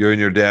 You're in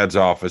your dad's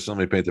office. Let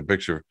me paint the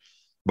picture.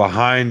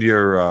 Behind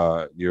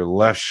your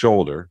left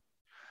shoulder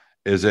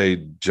is a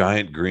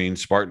giant green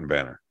Spartan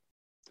banner.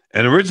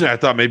 And originally, I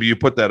thought maybe you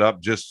put that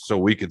up just so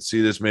we could see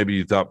this. Maybe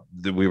you thought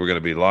that we were going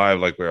to be live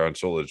like we were on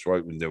Soul of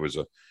Detroit when there was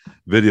a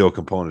video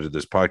component of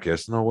this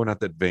podcast. No, we're not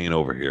that vain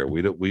over here.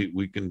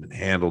 We can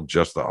handle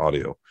just the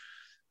audio.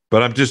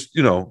 But I'm just,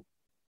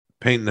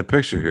 painting the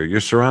picture here.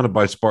 You're surrounded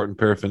by Spartan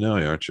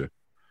paraphernalia, aren't you?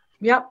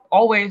 Yep,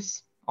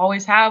 always.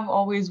 Always have,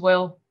 always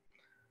will.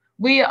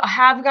 We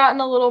have gotten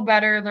a little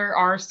better. There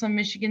are some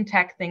Michigan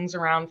Tech things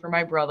around for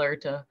my brother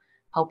to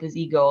help his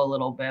ego a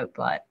little bit,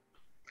 but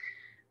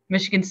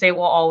Michigan State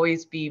will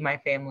always be my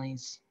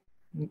family's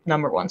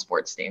 #1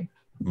 sports team.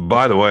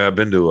 By the way, I've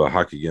been to a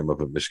hockey game up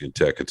at Michigan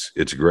Tech.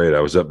 It's great. I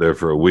was up there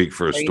for a week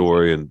for a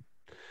story, and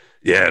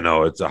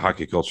it's a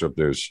hockey culture up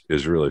there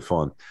is really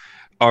fun.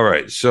 All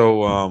right,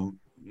 so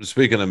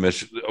speaking of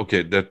Michigan,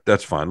 okay,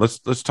 that's fine.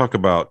 Let's talk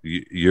about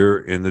you're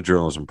in the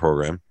journalism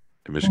program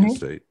at Michigan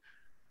State.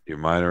 You're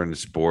minor in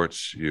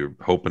sports. You're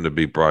hoping to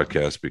be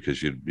broadcast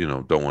because you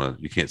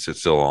can't sit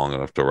still long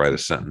enough to write a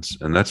sentence,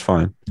 and that's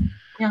fine.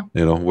 Yeah.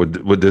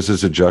 This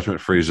is a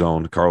judgment-free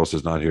zone. Carlos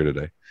is not here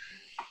today.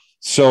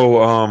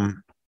 So,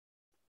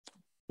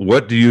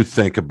 what do you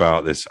think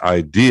about this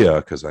idea?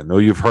 Because I know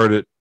you've heard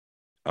it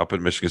up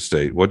at Michigan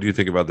State. What do you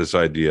think about this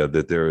idea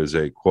that there is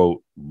a,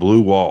 quote,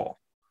 blue wall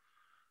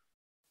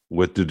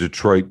with the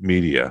Detroit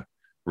media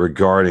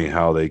regarding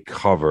how they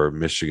cover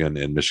Michigan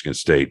and Michigan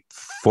State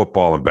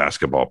football and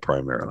basketball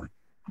primarily?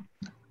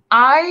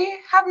 I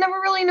have never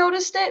really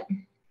noticed it.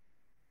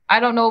 I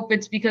don't know if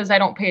it's because I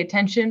don't pay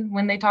attention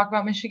when they talk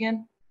about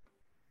Michigan,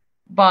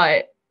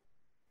 but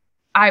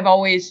I've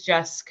always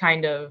just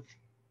kind of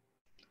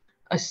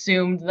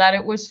assumed that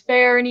it was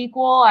fair and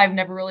equal. I've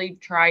never really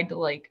tried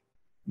to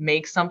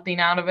make something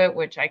out of it,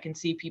 which I can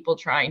see people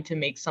trying to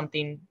make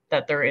something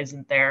that there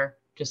isn't there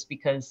just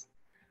because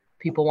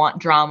people want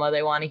drama.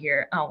 They want to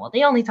hear, oh, well,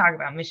 they only talk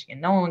about Michigan.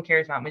 No one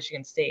cares about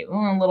Michigan State.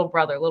 Oh, little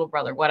brother,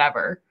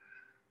 whatever.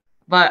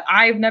 But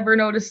I've never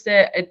noticed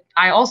it.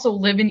 I also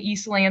live in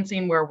East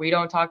Lansing where we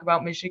don't talk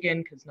about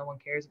Michigan because no one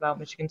cares about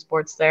Michigan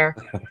sports there.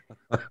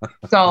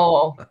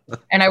 So,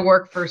 and I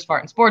work for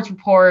Spartan Sports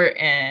Report,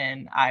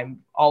 and I've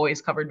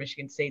always covered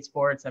Michigan State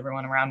sports.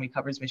 Everyone around me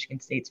covers Michigan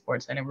State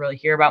sports. I never really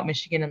hear about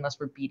Michigan unless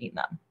we're beating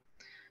them.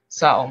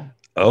 So,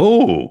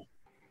 Oh,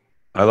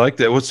 I like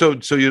that. Well, so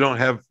you don't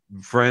have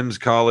friends,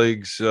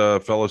 colleagues,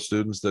 fellow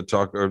students that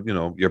talk, or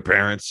your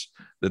parents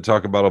that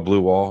talk about a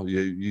blue wall.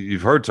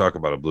 You've heard talk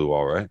about a blue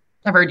wall, right?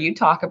 I've heard you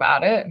talk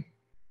about it.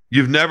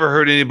 You've never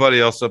heard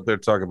anybody else up there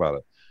talk about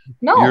it.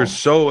 No, You're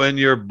so in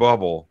your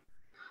bubble.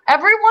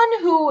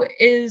 everyone who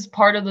is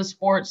part of the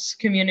sports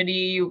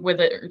community,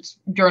 whether it's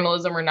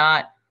journalism or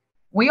not,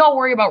 we all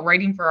worry about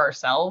writing for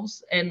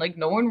ourselves, and like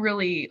no one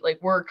really, like,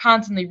 we're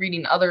constantly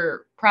reading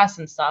other press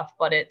and stuff,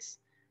 but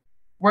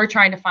we're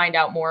trying to find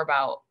out more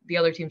about the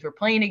other teams we're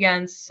playing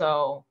against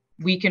so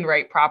we can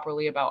write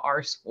properly about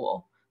our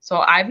school. So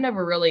I've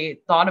never really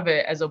thought of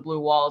it as a blue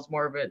wall. It's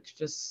more of it's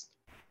just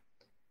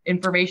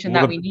information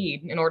that we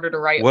need in order to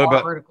write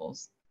our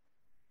articles.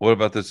 What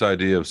about this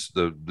idea of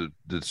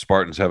the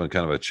Spartans having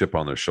kind of a chip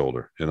on their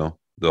shoulder?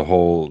 The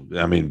whole,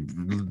 I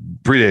mean,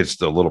 predates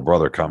the little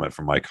brother comment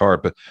from Mike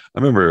Hart, but I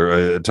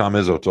remember Tom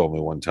Izzo told me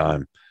one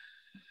time,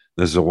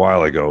 this is a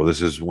while ago,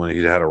 this is when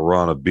he had a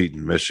run of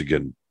beating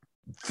Michigan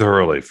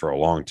thoroughly for a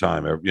long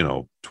time,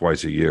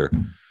 twice a year,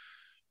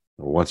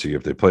 or once a year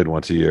if they played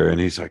once a year.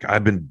 And he's like,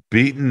 I've been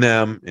beating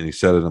them, and he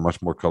said it in a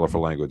much more colorful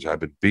language,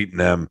 I've been beating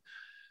them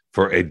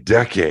for a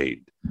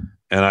decade,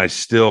 and I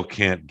still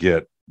can't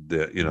get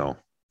the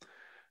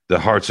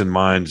hearts and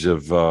minds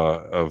of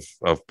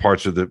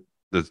parts of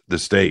the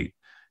state.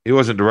 He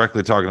wasn't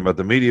directly talking about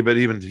the media, but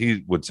even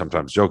he would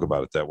sometimes joke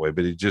about it that way.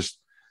 But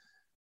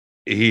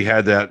he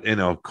had that,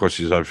 of course,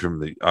 he's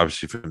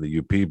obviously from the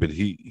UP, but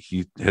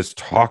he has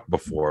talked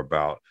before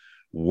about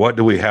what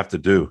do we have to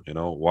do?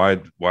 Why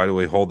do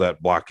we hold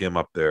that Block M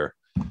up there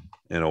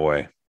in a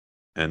way?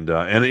 And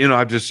I've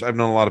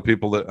known a lot of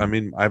people that,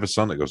 I have a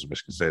son that goes to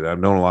Michigan State.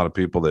 I've known a lot of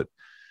people that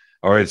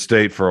are at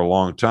State for a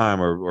long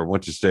time or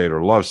went to State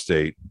or love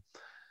State.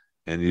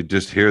 And you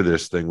just hear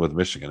this thing with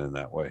Michigan in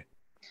that way.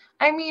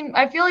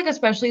 I feel like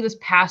especially this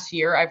past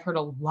year, I've heard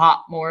a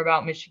lot more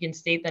about Michigan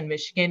State than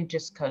Michigan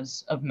just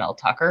because of Mel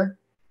Tucker.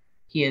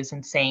 He is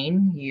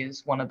insane. He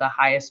is one of the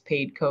highest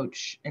paid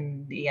coach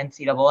in the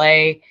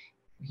NCAA.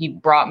 He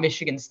brought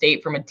Michigan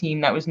State from a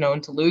team that was known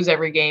to lose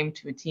every game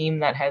to a team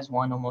that has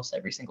won almost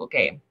every single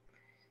game.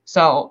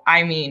 So,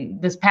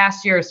 this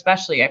past year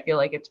especially, I feel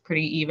like it's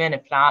pretty even.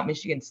 If not,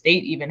 Michigan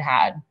State even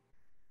had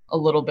a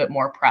little bit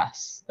more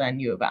press than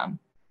U of M.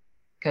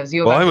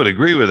 I would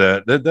agree with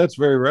that. That's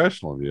very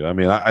rational of you.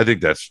 I think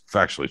that's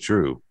factually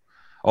true.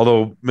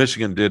 Although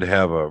Michigan did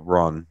have a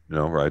run,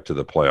 right to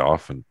the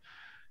playoff, and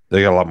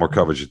they got a lot more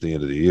coverage at the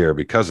end of the year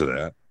because of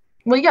that.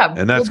 Well, yeah,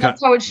 and that's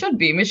how it should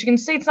be. Michigan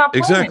State's not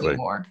playing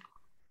anymore.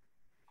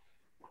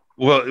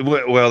 Well,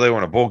 they were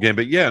in a bowl game,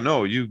 but yeah,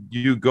 no,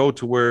 you go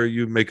to where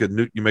you make a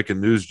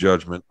news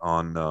judgment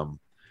on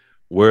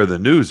where the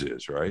news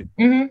is, right?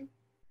 Mm-hmm.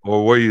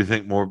 Or where you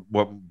think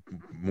what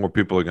more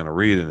people are going to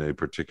read in a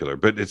particular.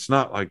 But it's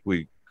not like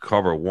we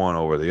cover one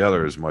over the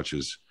other as much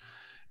as.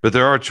 But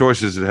there are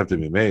choices that have to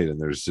be made, and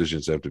there's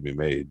decisions that have to be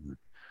made.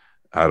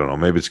 I don't know.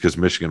 Maybe it's because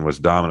Michigan was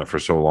dominant for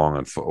so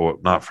long,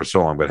 not for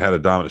so long, but had a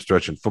dominant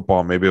stretch in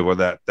football. Maybe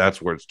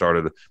that's where it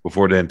started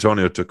before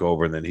D'Antonio took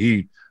over, and then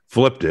he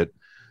flipped it.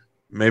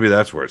 Maybe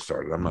that's where it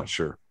started. I'm not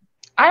sure.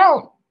 I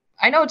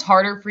know it's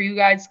harder for you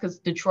guys because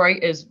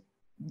Detroit is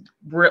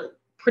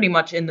pretty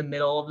much in the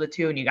middle of the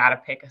two, and you got to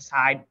pick a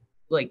side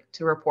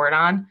to report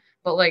on.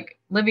 But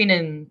living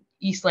in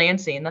East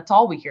Lansing, that's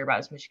all we hear about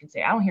is Michigan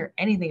State. I don't hear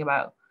anything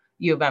about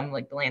U of M,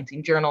 the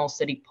Lansing Journal,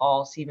 City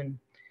Pulse, even.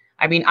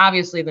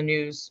 Obviously the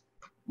news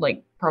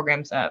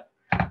programs that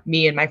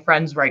me and my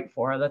friends write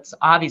for, that's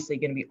obviously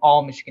going to be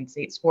all Michigan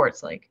State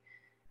sports.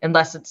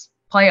 Unless it's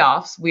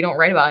playoffs, we don't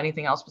write about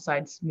anything else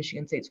besides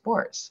Michigan State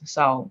sports.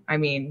 So,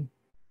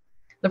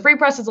 the Free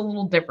Press is a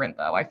little different,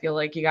 though. I feel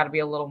like you got to be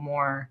a little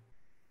more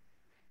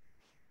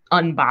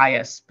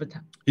unbiased. But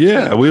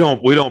yeah, we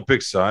don't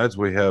pick sides.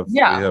 We have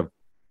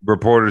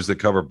reporters that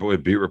cover,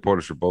 beat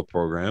reporters for both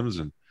programs,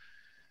 and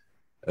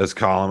as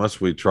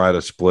columnists, we try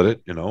to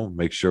split it.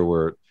 Make sure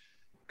we're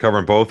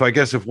covering both. I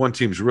guess if one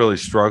team's really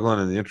struggling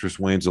and the interest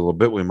wanes a little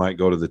bit, we might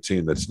go to the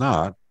team that's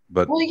not.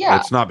 But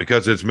it's not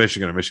because it's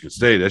Michigan or Michigan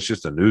State. That's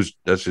just a news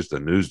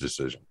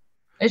decision.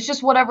 It's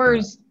just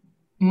whatever's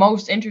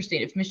most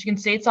interesting. If Michigan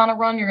State's on a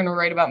run, you're going to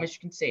write about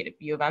Michigan State. If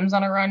U of M's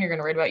on a run, you're going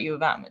to write about U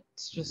of M.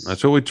 It's just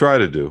that's what we try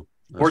to do.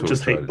 Or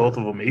just hate both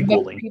of them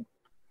equally.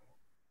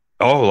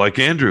 Oh, like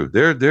Andrew.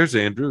 There's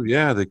Andrew.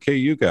 Yeah, the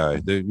KU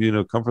guy. They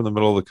come from the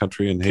middle of the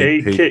country and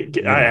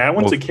hate. I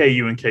went to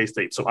KU and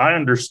K-State, so I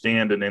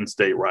understand an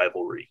in-state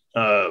rivalry.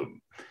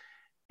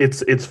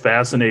 It's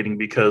fascinating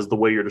because the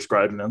way you're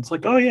describing it, it's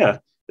oh yeah,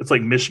 it's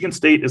like Michigan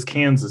State is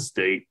Kansas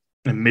State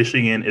and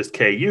Michigan is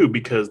KU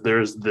because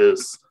there's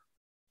this,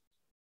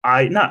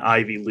 not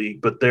Ivy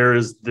League, but there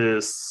is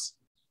this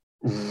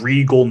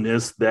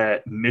regalness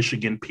that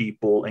Michigan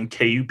people and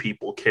KU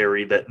people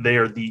carry, that they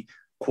are the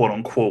quote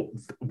unquote,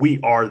 we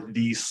are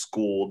the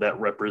school that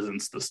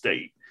represents the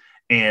state.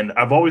 And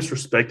I've always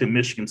respected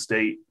Michigan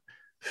State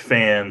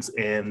fans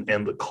and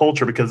the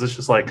culture, because it's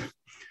just like,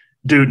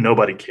 dude,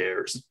 nobody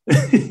cares.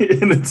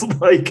 And it's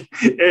like,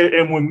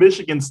 and when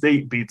Michigan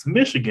State beats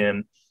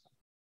Michigan,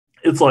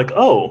 it's like,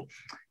 oh,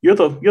 you're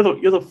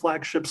the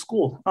flagship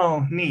school.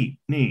 Oh, neat.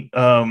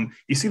 You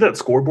see that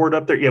scoreboard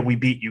up there? Yeah, we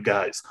beat you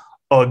guys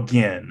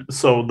again.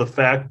 So the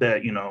fact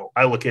that,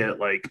 I look at it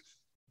like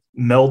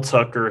Mel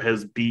Tucker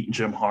has beat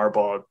Jim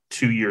Harbaugh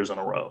 2 years in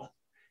a row.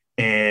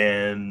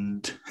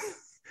 And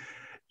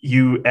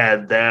you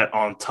add that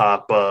on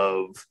top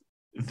of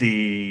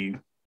the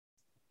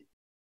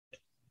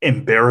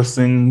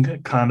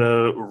embarrassing kind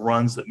of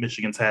runs that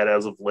Michigan's had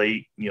as of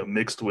late,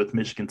 mixed with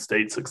Michigan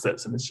State's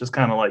success. And it's just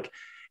kind of like,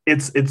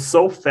 it's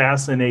so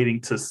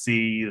fascinating to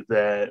see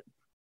that.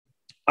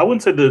 I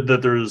wouldn't say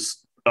that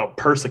there's a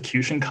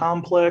persecution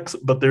complex,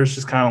 but there's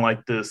just kind of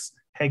like this,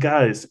 hey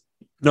guys,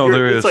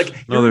 there is. It's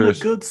like, you're in a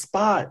good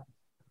spot.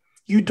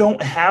 You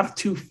don't have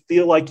to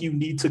feel like you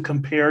need to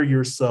compare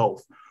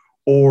yourself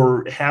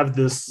or have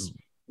this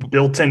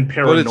built-in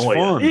paranoia.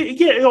 But it's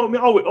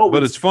fun.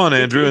 But it's fun,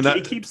 Andrew, and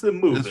it keeps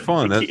them moving. It's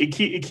fun. It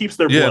keeps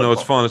their blood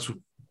it's fun.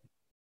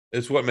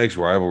 It's what makes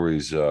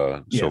rivalries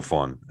so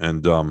fun,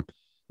 and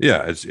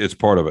it's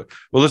part of it.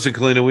 Well, listen,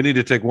 Kalina, we need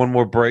to take one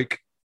more break,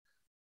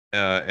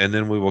 and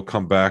then we will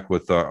come back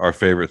with our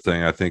favorite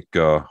thing. I think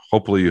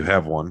hopefully you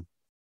have one.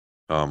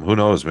 Who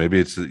knows? Maybe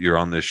it's that you're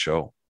on this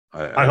show.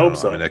 I hope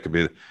so. I mean, that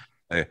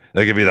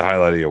could be the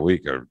highlight of your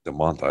week or the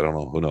month. I don't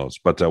know. Who knows?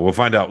 But we'll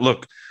find out.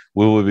 Look,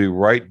 we will be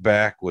right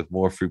back with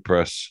more Free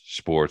Press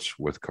Sports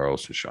with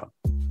Carlos and Sean.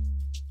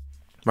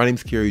 My name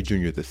is Kerry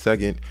Jr.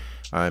 II.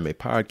 I'm a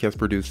podcast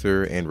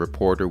producer and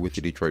reporter with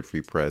the Detroit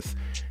Free Press,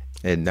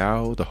 and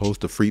now the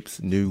host of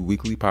Freep's new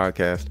weekly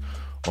podcast,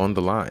 On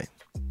the Line.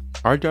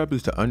 Our job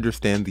is to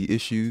understand the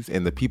issues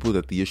and the people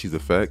that the issues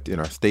affect in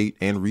our state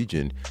and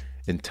region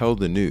and tell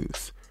the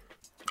news.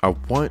 I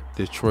want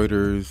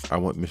Detroiters, I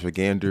want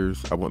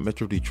Michiganders, I want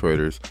Metro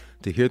Detroiters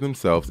to hear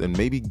themselves and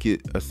maybe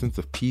get a sense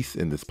of peace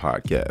in this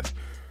podcast.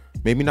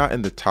 Maybe not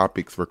in the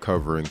topics we're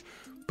covering,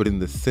 but in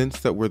the sense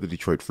that we're the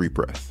Detroit Free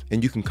Press.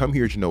 And you can come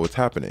here to know what's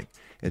happening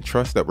and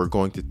trust that we're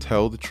going to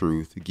tell the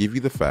truth, give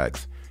you the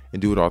facts,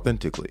 and do it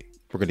authentically.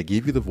 We're going to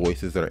give you the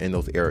voices that are in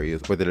those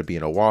areas, whether it be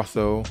in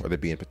Owasso, or they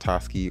be in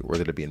Petoskey, or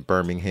whether it be in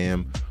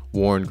Birmingham,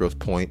 Warren, Grosse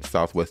Pointe,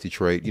 Southwest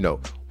Detroit.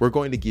 We're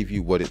going to give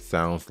you what it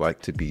sounds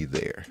like to be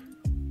there.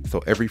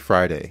 So every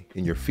Friday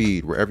in your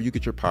feed, wherever you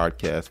get your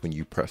podcast, when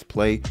you press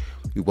play,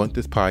 we want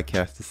this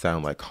podcast to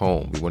sound like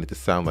home. We want it to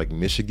sound like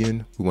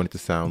Michigan. We want it to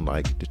sound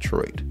like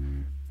Detroit.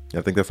 And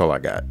I think that's all I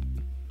got.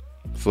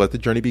 So let the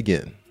journey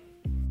begin.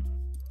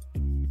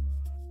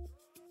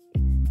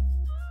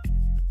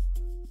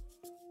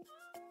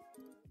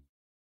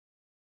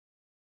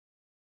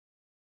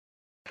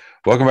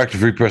 Welcome back to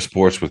Free Press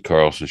Sports with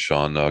Carlos and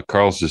Sean.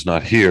 Carlos is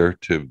not here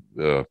to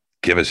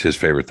give us his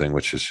favorite thing,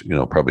 which is,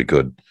 probably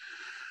good.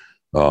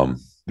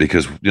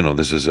 Because,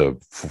 this is a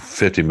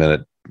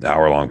 50-minute,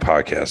 hour-long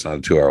podcast, not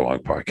a 2-hour-long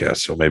podcast.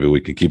 So maybe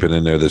we can keep it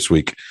in there this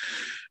week.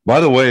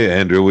 By the way,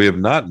 Andrew, we have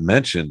not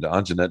mentioned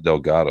Anjanette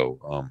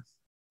Delgado.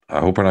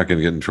 I hope we're not going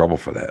to get in trouble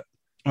for that.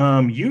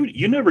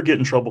 You never get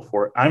in trouble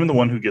for it. I'm the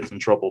one who gets in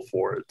trouble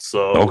for it.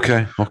 So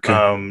okay.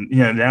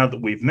 Now that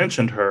we've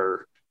mentioned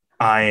her,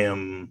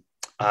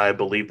 I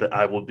believe that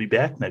I will be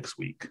back next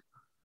week.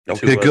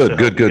 Okay, good.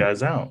 You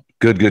guys out.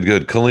 Good.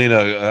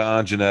 Kalina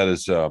Anjanette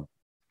is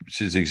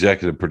she's the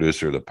executive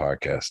producer of the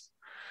podcast,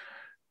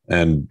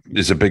 and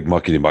is a big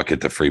muckety-muck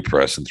at the Free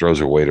Press and throws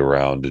her weight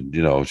around. And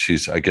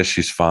I guess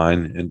she's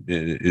fine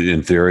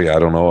in theory. I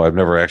don't know. I've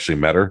never actually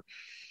met her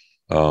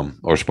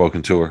or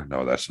spoken to her.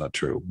 No, that's not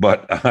true.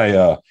 But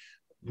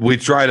we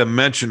try to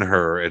mention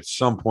her at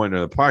some point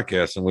in the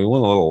podcast, and we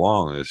went a little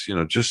long. Is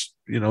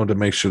to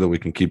make sure that we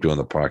can keep doing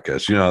the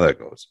podcast. You know how that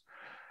goes.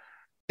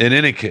 In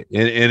any case,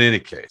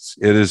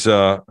 it is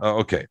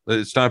okay.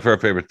 It's time for our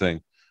favorite thing.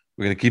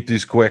 We're going to keep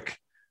these quick,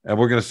 and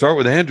we're going to start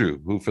with Andrew,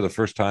 who for the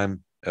first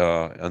time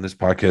on this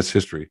podcast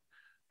history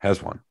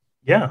has one.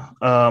 Yeah,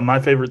 my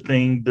favorite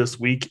thing this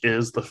week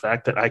is the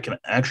fact that I can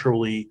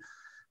actually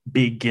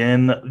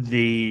begin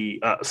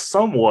the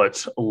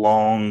somewhat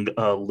long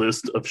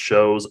list of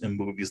shows and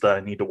movies that I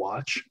need to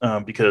watch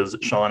because,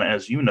 Sean,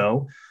 as you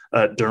know,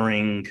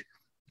 during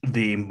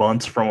the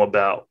months from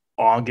about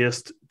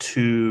August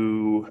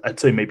to I'd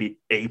say maybe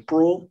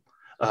April,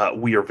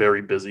 we are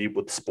very busy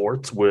with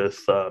sports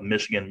with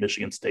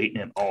Michigan State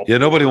and all. Yeah,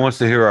 nobody wants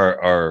to hear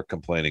our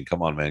complaining.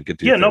 Come on, man.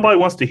 Nobody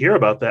wants to hear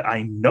about that.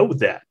 I know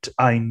that.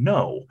 I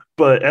know.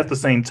 But at the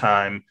same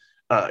time,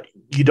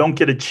 you don't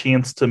get a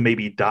chance to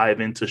maybe dive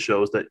into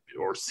shows that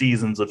or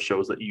seasons of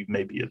shows that you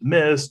maybe have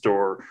missed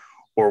or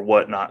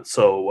whatnot.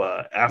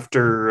 So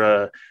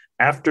after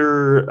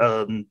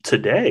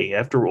today,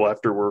 after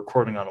we're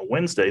recording on a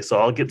Wednesday, so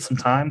I'll get some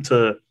time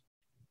to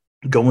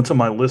go into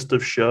my list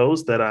of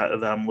shows that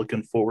I'm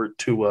looking forward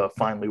to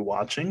finally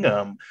watching.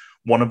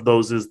 One of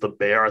those is The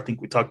Bear. I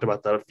think we talked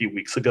about that a few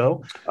weeks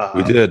ago.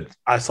 We did.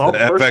 I saw the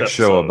the first FX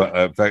show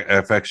episode. about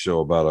FX show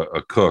about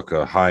a cook,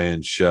 a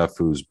high-end chef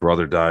whose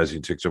brother dies. He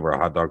takes over a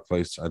hot dog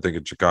place, I think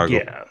in Chicago.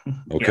 Yeah.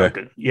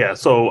 Okay. Yeah.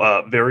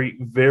 So very,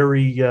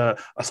 very. I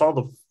saw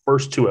the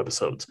first 2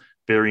 episodes.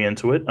 Very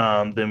into it.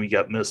 Then we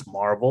got Miss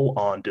Marvel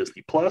on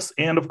Disney Plus,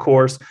 and of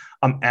course,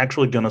 I'm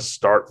actually going to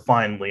start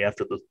finally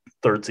after the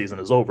 3rd season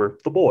is over,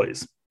 The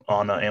Boys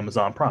on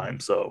Amazon Prime.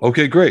 So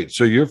Okay, great.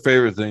 So your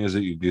favorite thing is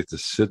that you get to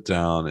sit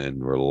down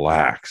and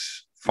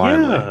relax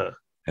finally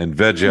and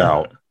veg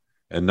out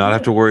and not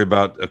have to worry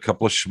about a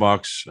couple of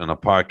schmucks and a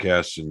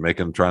podcast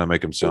and trying to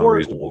make them sound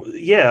reasonable.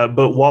 Yeah,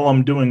 but while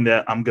I'm doing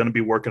that, I'm going to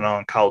be working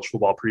on college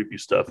football preview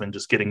stuff and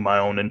just getting my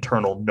own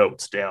internal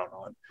notes down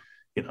on,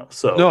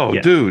 so. No,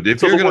 yeah. dude, if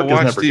So you're the going to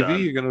work is watch never TV,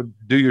 done. you're going to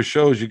do your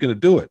shows, you're going to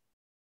do it.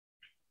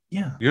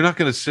 Yeah. You're not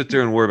going to sit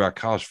there and worry about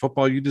college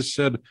football. You just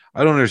said,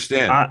 I don't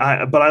understand.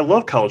 But I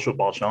love college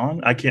football,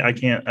 Sean. I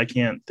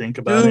can't think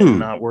about it and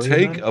not worry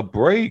take about it. a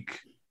break.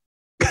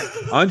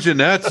 Aunt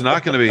Jeanette's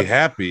not going to be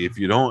happy if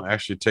you don't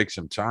actually take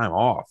some time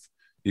off.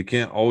 You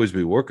can't always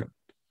be working.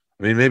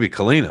 I mean, maybe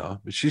Kalina,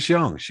 but she's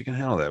young. She can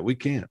handle that. We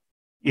can't.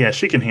 Yeah,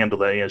 she can handle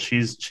that. Yeah,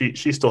 she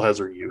still has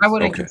her youth. I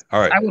wouldn't. Okay.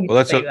 All right. I wouldn't Well,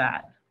 that's say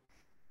that.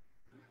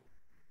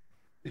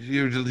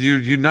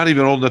 You're not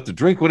even old enough to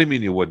drink. What do you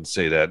mean you wouldn't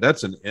say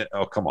that?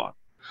 Oh, come on.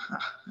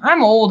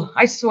 I'm old.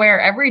 I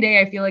swear. Every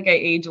day I feel like I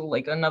age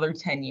like another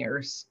 10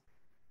 years.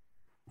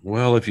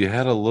 Well, if you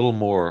had a little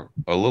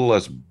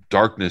less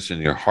darkness in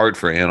your heart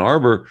for Ann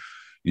Arbor,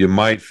 you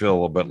might feel a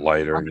little bit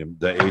lighter. And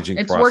the aging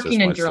It's process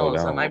working in might slow down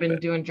journalism. a I've been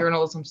little bit. doing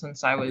journalism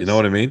since I was You know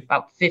what I mean?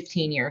 about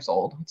 15 years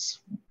old.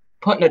 It's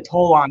putting a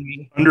toll on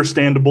me.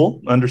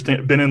 Understandable.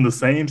 Been in the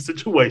same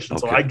situation,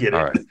 so Okay. I get it.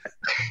 All right.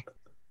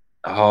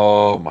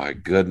 Oh my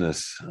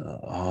goodness.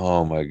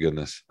 Oh my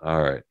goodness.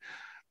 All right.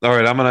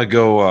 I'm gonna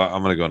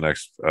go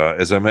next.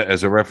 As I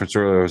referenced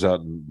earlier, I was out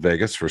in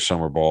Vegas for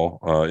summer ball,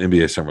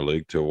 NBA Summer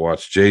League, to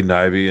watch Jaden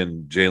Ivey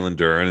and Jalen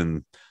Duren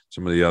and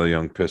some of the other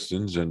young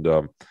Pistons, and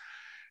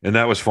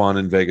that was fun.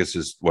 And Vegas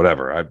is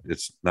whatever.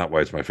 It's not why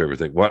it's my favorite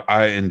thing. What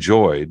I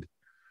enjoyed.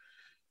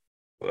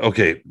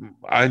 Okay,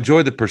 I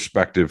enjoyed the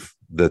perspective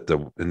that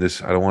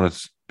I don't want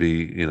to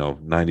be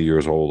 90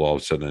 years old all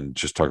of a sudden and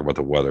just talk about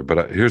the weather,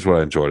 but here's what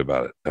I enjoyed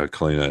about it,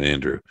 Kalina and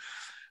Andrew.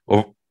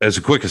 Well, as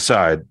a quick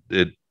aside,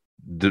 it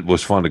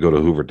was fun to go to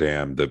Hoover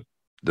Dam. The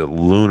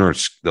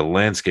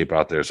landscape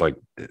out there is like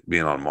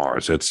being on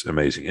Mars. It's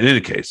amazing. In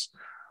any case,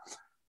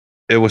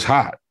 it was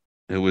hot.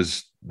 It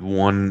was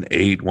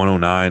 108,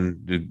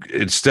 109.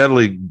 It's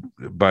steadily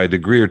by a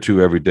degree or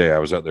two every day. I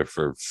was out there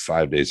for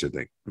 5 days, I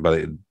think. By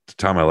the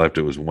time I left,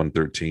 it was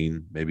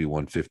 113, maybe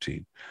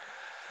 115.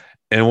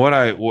 And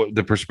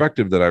the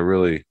perspective that I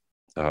really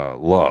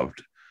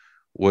loved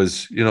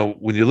was,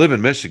 when you live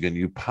in Michigan,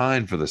 you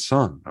pine for the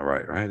sun. All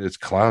right. It's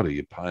cloudy.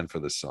 You pine for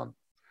the sun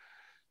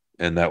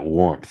and that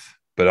warmth,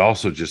 but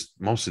also just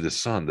mostly the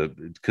sun,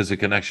 because it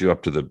connects you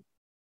up to the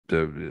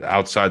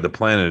outside the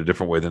planet in a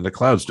different way than the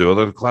clouds do.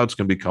 Although the clouds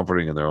can be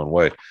comforting in their own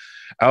way.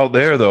 Out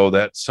there, though,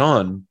 that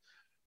sun,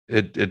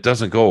 it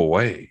doesn't go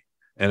away.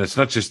 And it's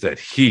not just that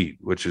heat,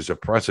 which is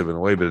oppressive in a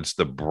way, but it's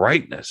the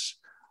brightness,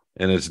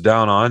 and it's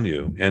down on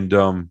you. And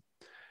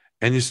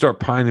you start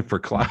pining for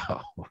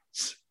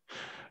clouds,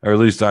 or at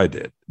least I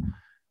did,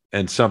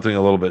 and something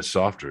a little bit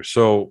softer.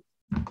 So,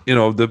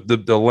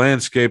 the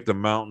landscape, the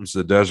mountains,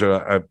 the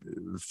desert,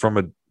 from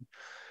a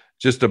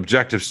just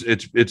objective,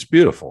 it's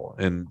beautiful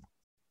and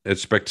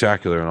it's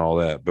spectacular and all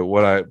that. But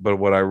what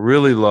I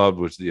really loved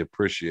was the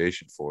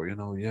appreciation for,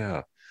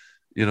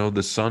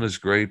 the sun is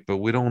great, but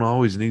we don't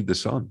always need the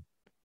sun.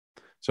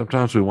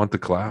 Sometimes we want the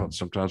clouds.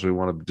 Sometimes we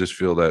want to just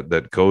feel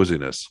that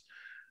coziness,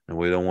 and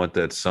we don't want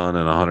that sun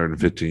and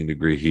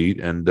 115-degree heat.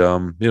 And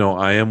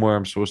I am where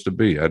I'm supposed to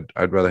be.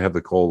 I'd rather have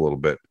the cold a little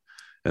bit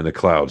and the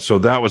clouds. So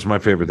that was my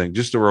favorite thing.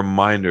 Just a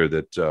reminder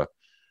that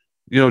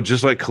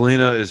just like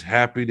Kalina is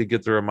happy to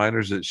get the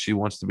reminders that she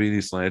wants to be in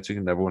East Lansing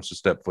and never wants to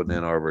step foot in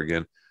Ann Arbor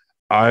again.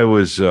 I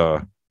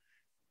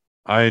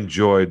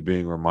enjoyed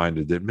being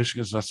reminded that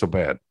Michigan's not so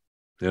bad,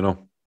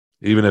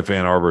 even if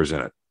Ann Arbor is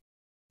in it.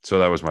 So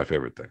that was my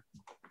favorite thing.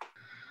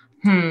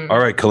 All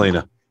right,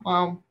 Kalina.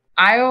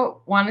 I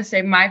want to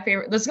say my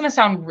favorite, this is going to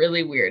sound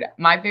really weird.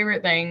 My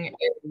favorite thing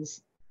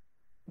is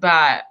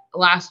that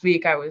last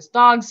week I was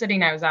dog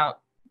sitting. I was out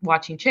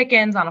watching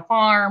chickens on a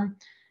farm,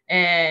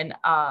 and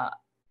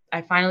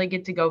I finally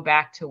get to go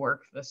back to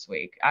work this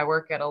week. I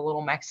work at a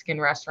little Mexican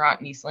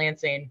restaurant in East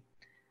Lansing.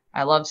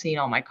 I love seeing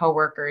all my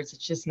coworkers.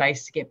 It's just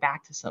nice to get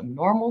back to some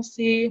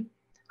normalcy.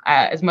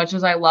 As much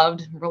as I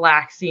loved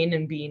relaxing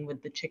and being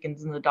with the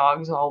chickens and the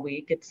dogs all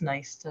week, it's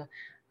nice to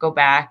go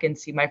back and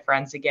see my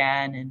friends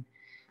again and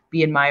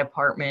be in my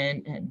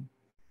apartment and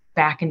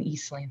back in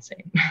East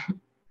Lansing.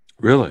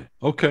 Really?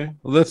 Okay.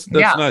 Well, that's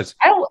nice.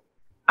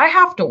 I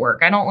have to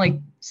work. I don't like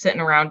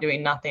sitting around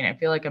doing nothing. I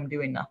feel like I'm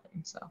doing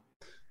nothing.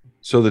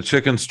 So the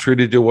chickens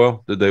treated you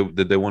well? Did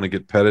they want to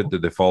get petted?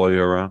 Did they follow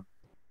you around?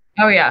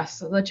 Oh yeah.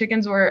 So the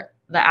chickens were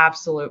the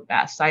absolute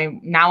best.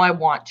 Now I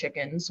want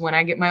chickens. When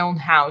I get my own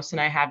house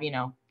and I have,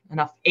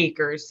 enough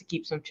acres to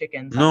keep some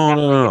chickens.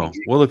 No.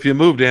 Well, if you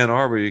moved to Ann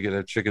Arbor, you could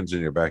have chickens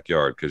in your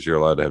backyard because you're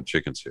allowed to have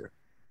chickens here.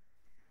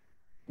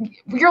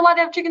 You're allowed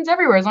to have chickens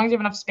everywhere as long as you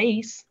have enough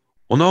space.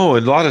 Well, no,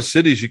 in a lot of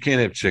cities you can't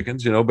have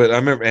chickens, but I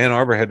remember Ann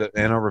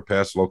Arbor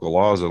passed local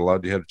laws that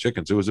allowed you to have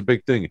chickens. It was a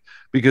big thing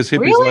because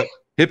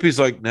hippies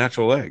like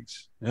natural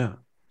eggs. Yeah.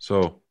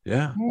 So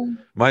yeah,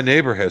 my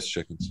neighbor has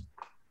chickens.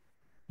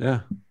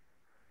 Yeah,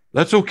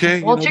 that's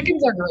okay. Well,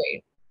 chickens are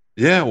great.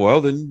 Yeah, well,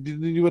 then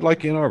you would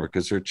like Ann Arbor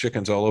because there are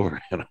chickens all over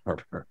Ann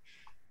Arbor.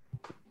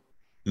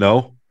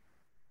 No,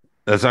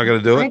 that's not going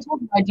to do it.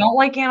 I don't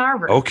like Ann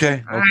Arbor.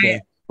 Okay.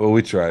 Well,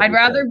 we tried. I'd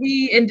rather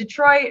be in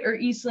Detroit or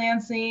East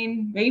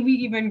Lansing, maybe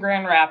even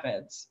Grand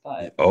Rapids.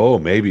 But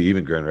maybe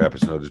even Grand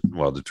Rapids. No,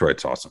 well,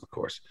 Detroit's awesome, of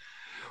course.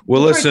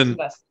 Well, listen,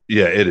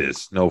 yeah, it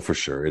is. No, for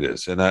sure, it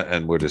is,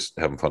 and we're just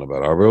having fun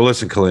about Arbor. Well,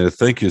 listen, Kalina,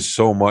 thank you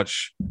so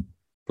much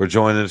for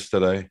joining us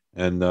today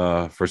and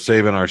for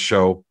saving our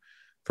show,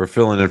 for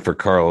filling in for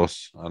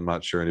Carlos. I'm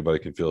not sure anybody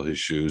can fill his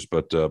shoes,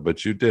 but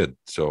you did.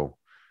 So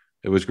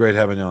it was great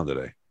having you on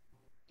today.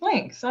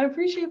 Thanks. I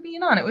appreciate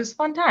being on. It was a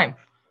fun time.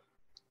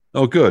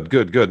 Oh, good.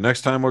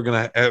 Next time we're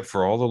going to have,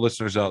 for all the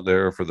listeners out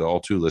there, for all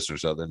 2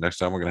 listeners out there, next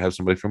time we're going to have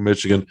somebody from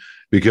Michigan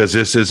because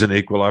this is an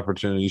equal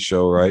opportunity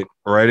show, right?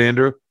 Right,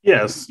 Andrew?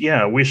 Yes.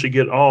 Yeah. We should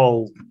get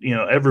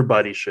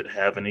everybody should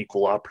have an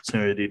equal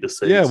opportunity to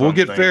say. Yeah. We'll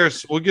get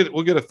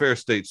a fair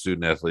state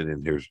student athlete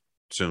in here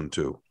soon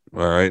too.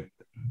 All right.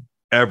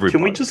 Everybody.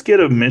 Can we just get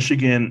a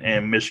Michigan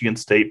and Michigan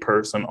State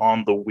person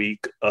on the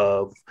week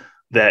of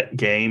that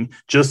game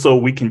just so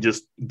we can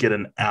just get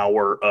an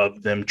hour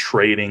of them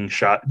trading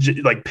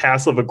like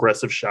passive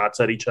aggressive shots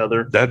at each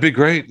other? That'd be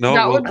great. No,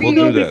 we'll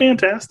do that.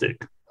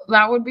 Fantastic.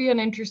 That would be an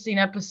interesting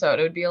episode.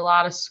 It would be a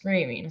lot of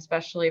screaming,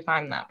 especially if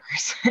I'm that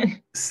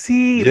person.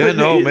 See, maybe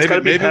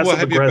we'll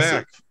have you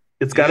back.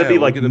 It's got to be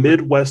like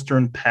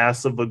Midwestern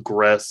passive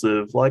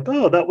aggressive. Like,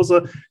 oh, that was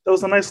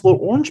a nice little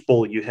Orange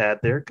Bowl you had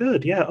there.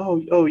 Good, yeah.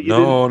 Oh, you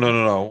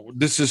no.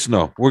 This is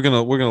no. We're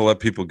gonna let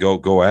people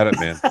go at it,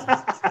 man.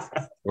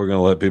 We're going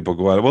to let people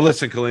go at it. Well,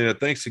 listen, Kalina,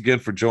 thanks again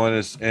for joining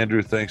us.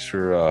 Andrew, thanks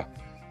for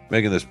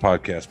making this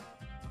podcast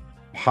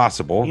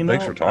possible.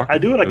 Thanks for talking. I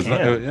do what I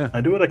can.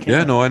 I do what I can.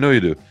 Yeah, no, I know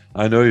you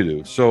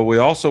do. So we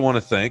also want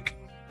to thank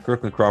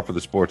Kirkland Crawford,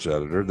 the sports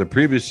editor,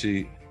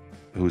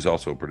 who's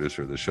also a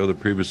producer of the show, the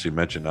previously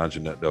mentioned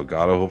Anjanette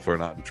Delgado. Hopefully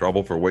we're not in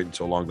trouble for waiting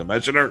so long to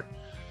mention her.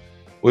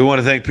 We want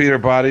to thank Peter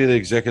Body, the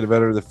executive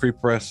editor of the Free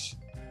Press.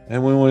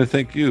 And we want to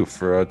thank you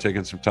for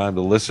taking some time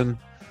to listen.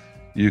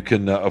 You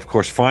can, of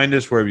course, find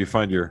us wherever you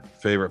find your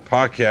favorite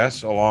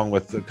podcasts, along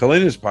with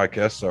Kalina's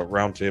podcast,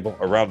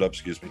 Roundup,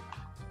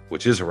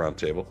 which is a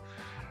roundtable.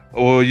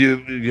 Or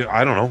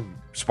I don't know,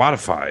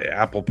 Spotify,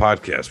 Apple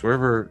Podcasts,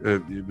 wherever.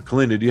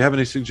 Kalina, do you have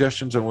any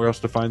suggestions on where else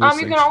to find these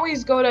things? You can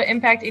always go to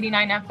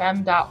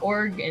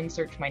impact89fm.org and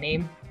search my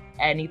name.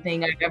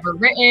 Anything I've ever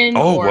written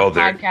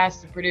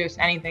podcast to produce,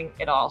 anything,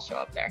 it'll all show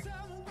up there.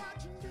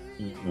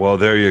 Well,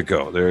 there you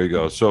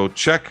go. So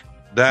check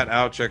that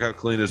out. Check out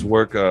Kalina's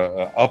work.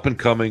 Up and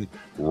coming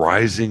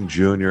rising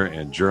junior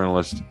and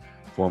journalist,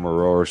 former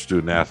rower,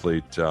 student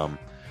athlete.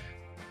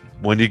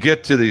 When you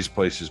get to these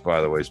places,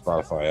 by the way,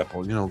 Spotify,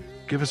 Apple,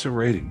 give us a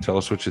rating. Tell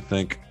us what you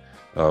think.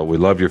 We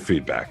love your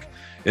feedback.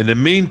 In the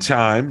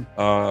meantime,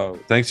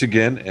 thanks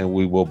again, and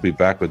we will be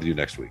back with you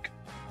next week.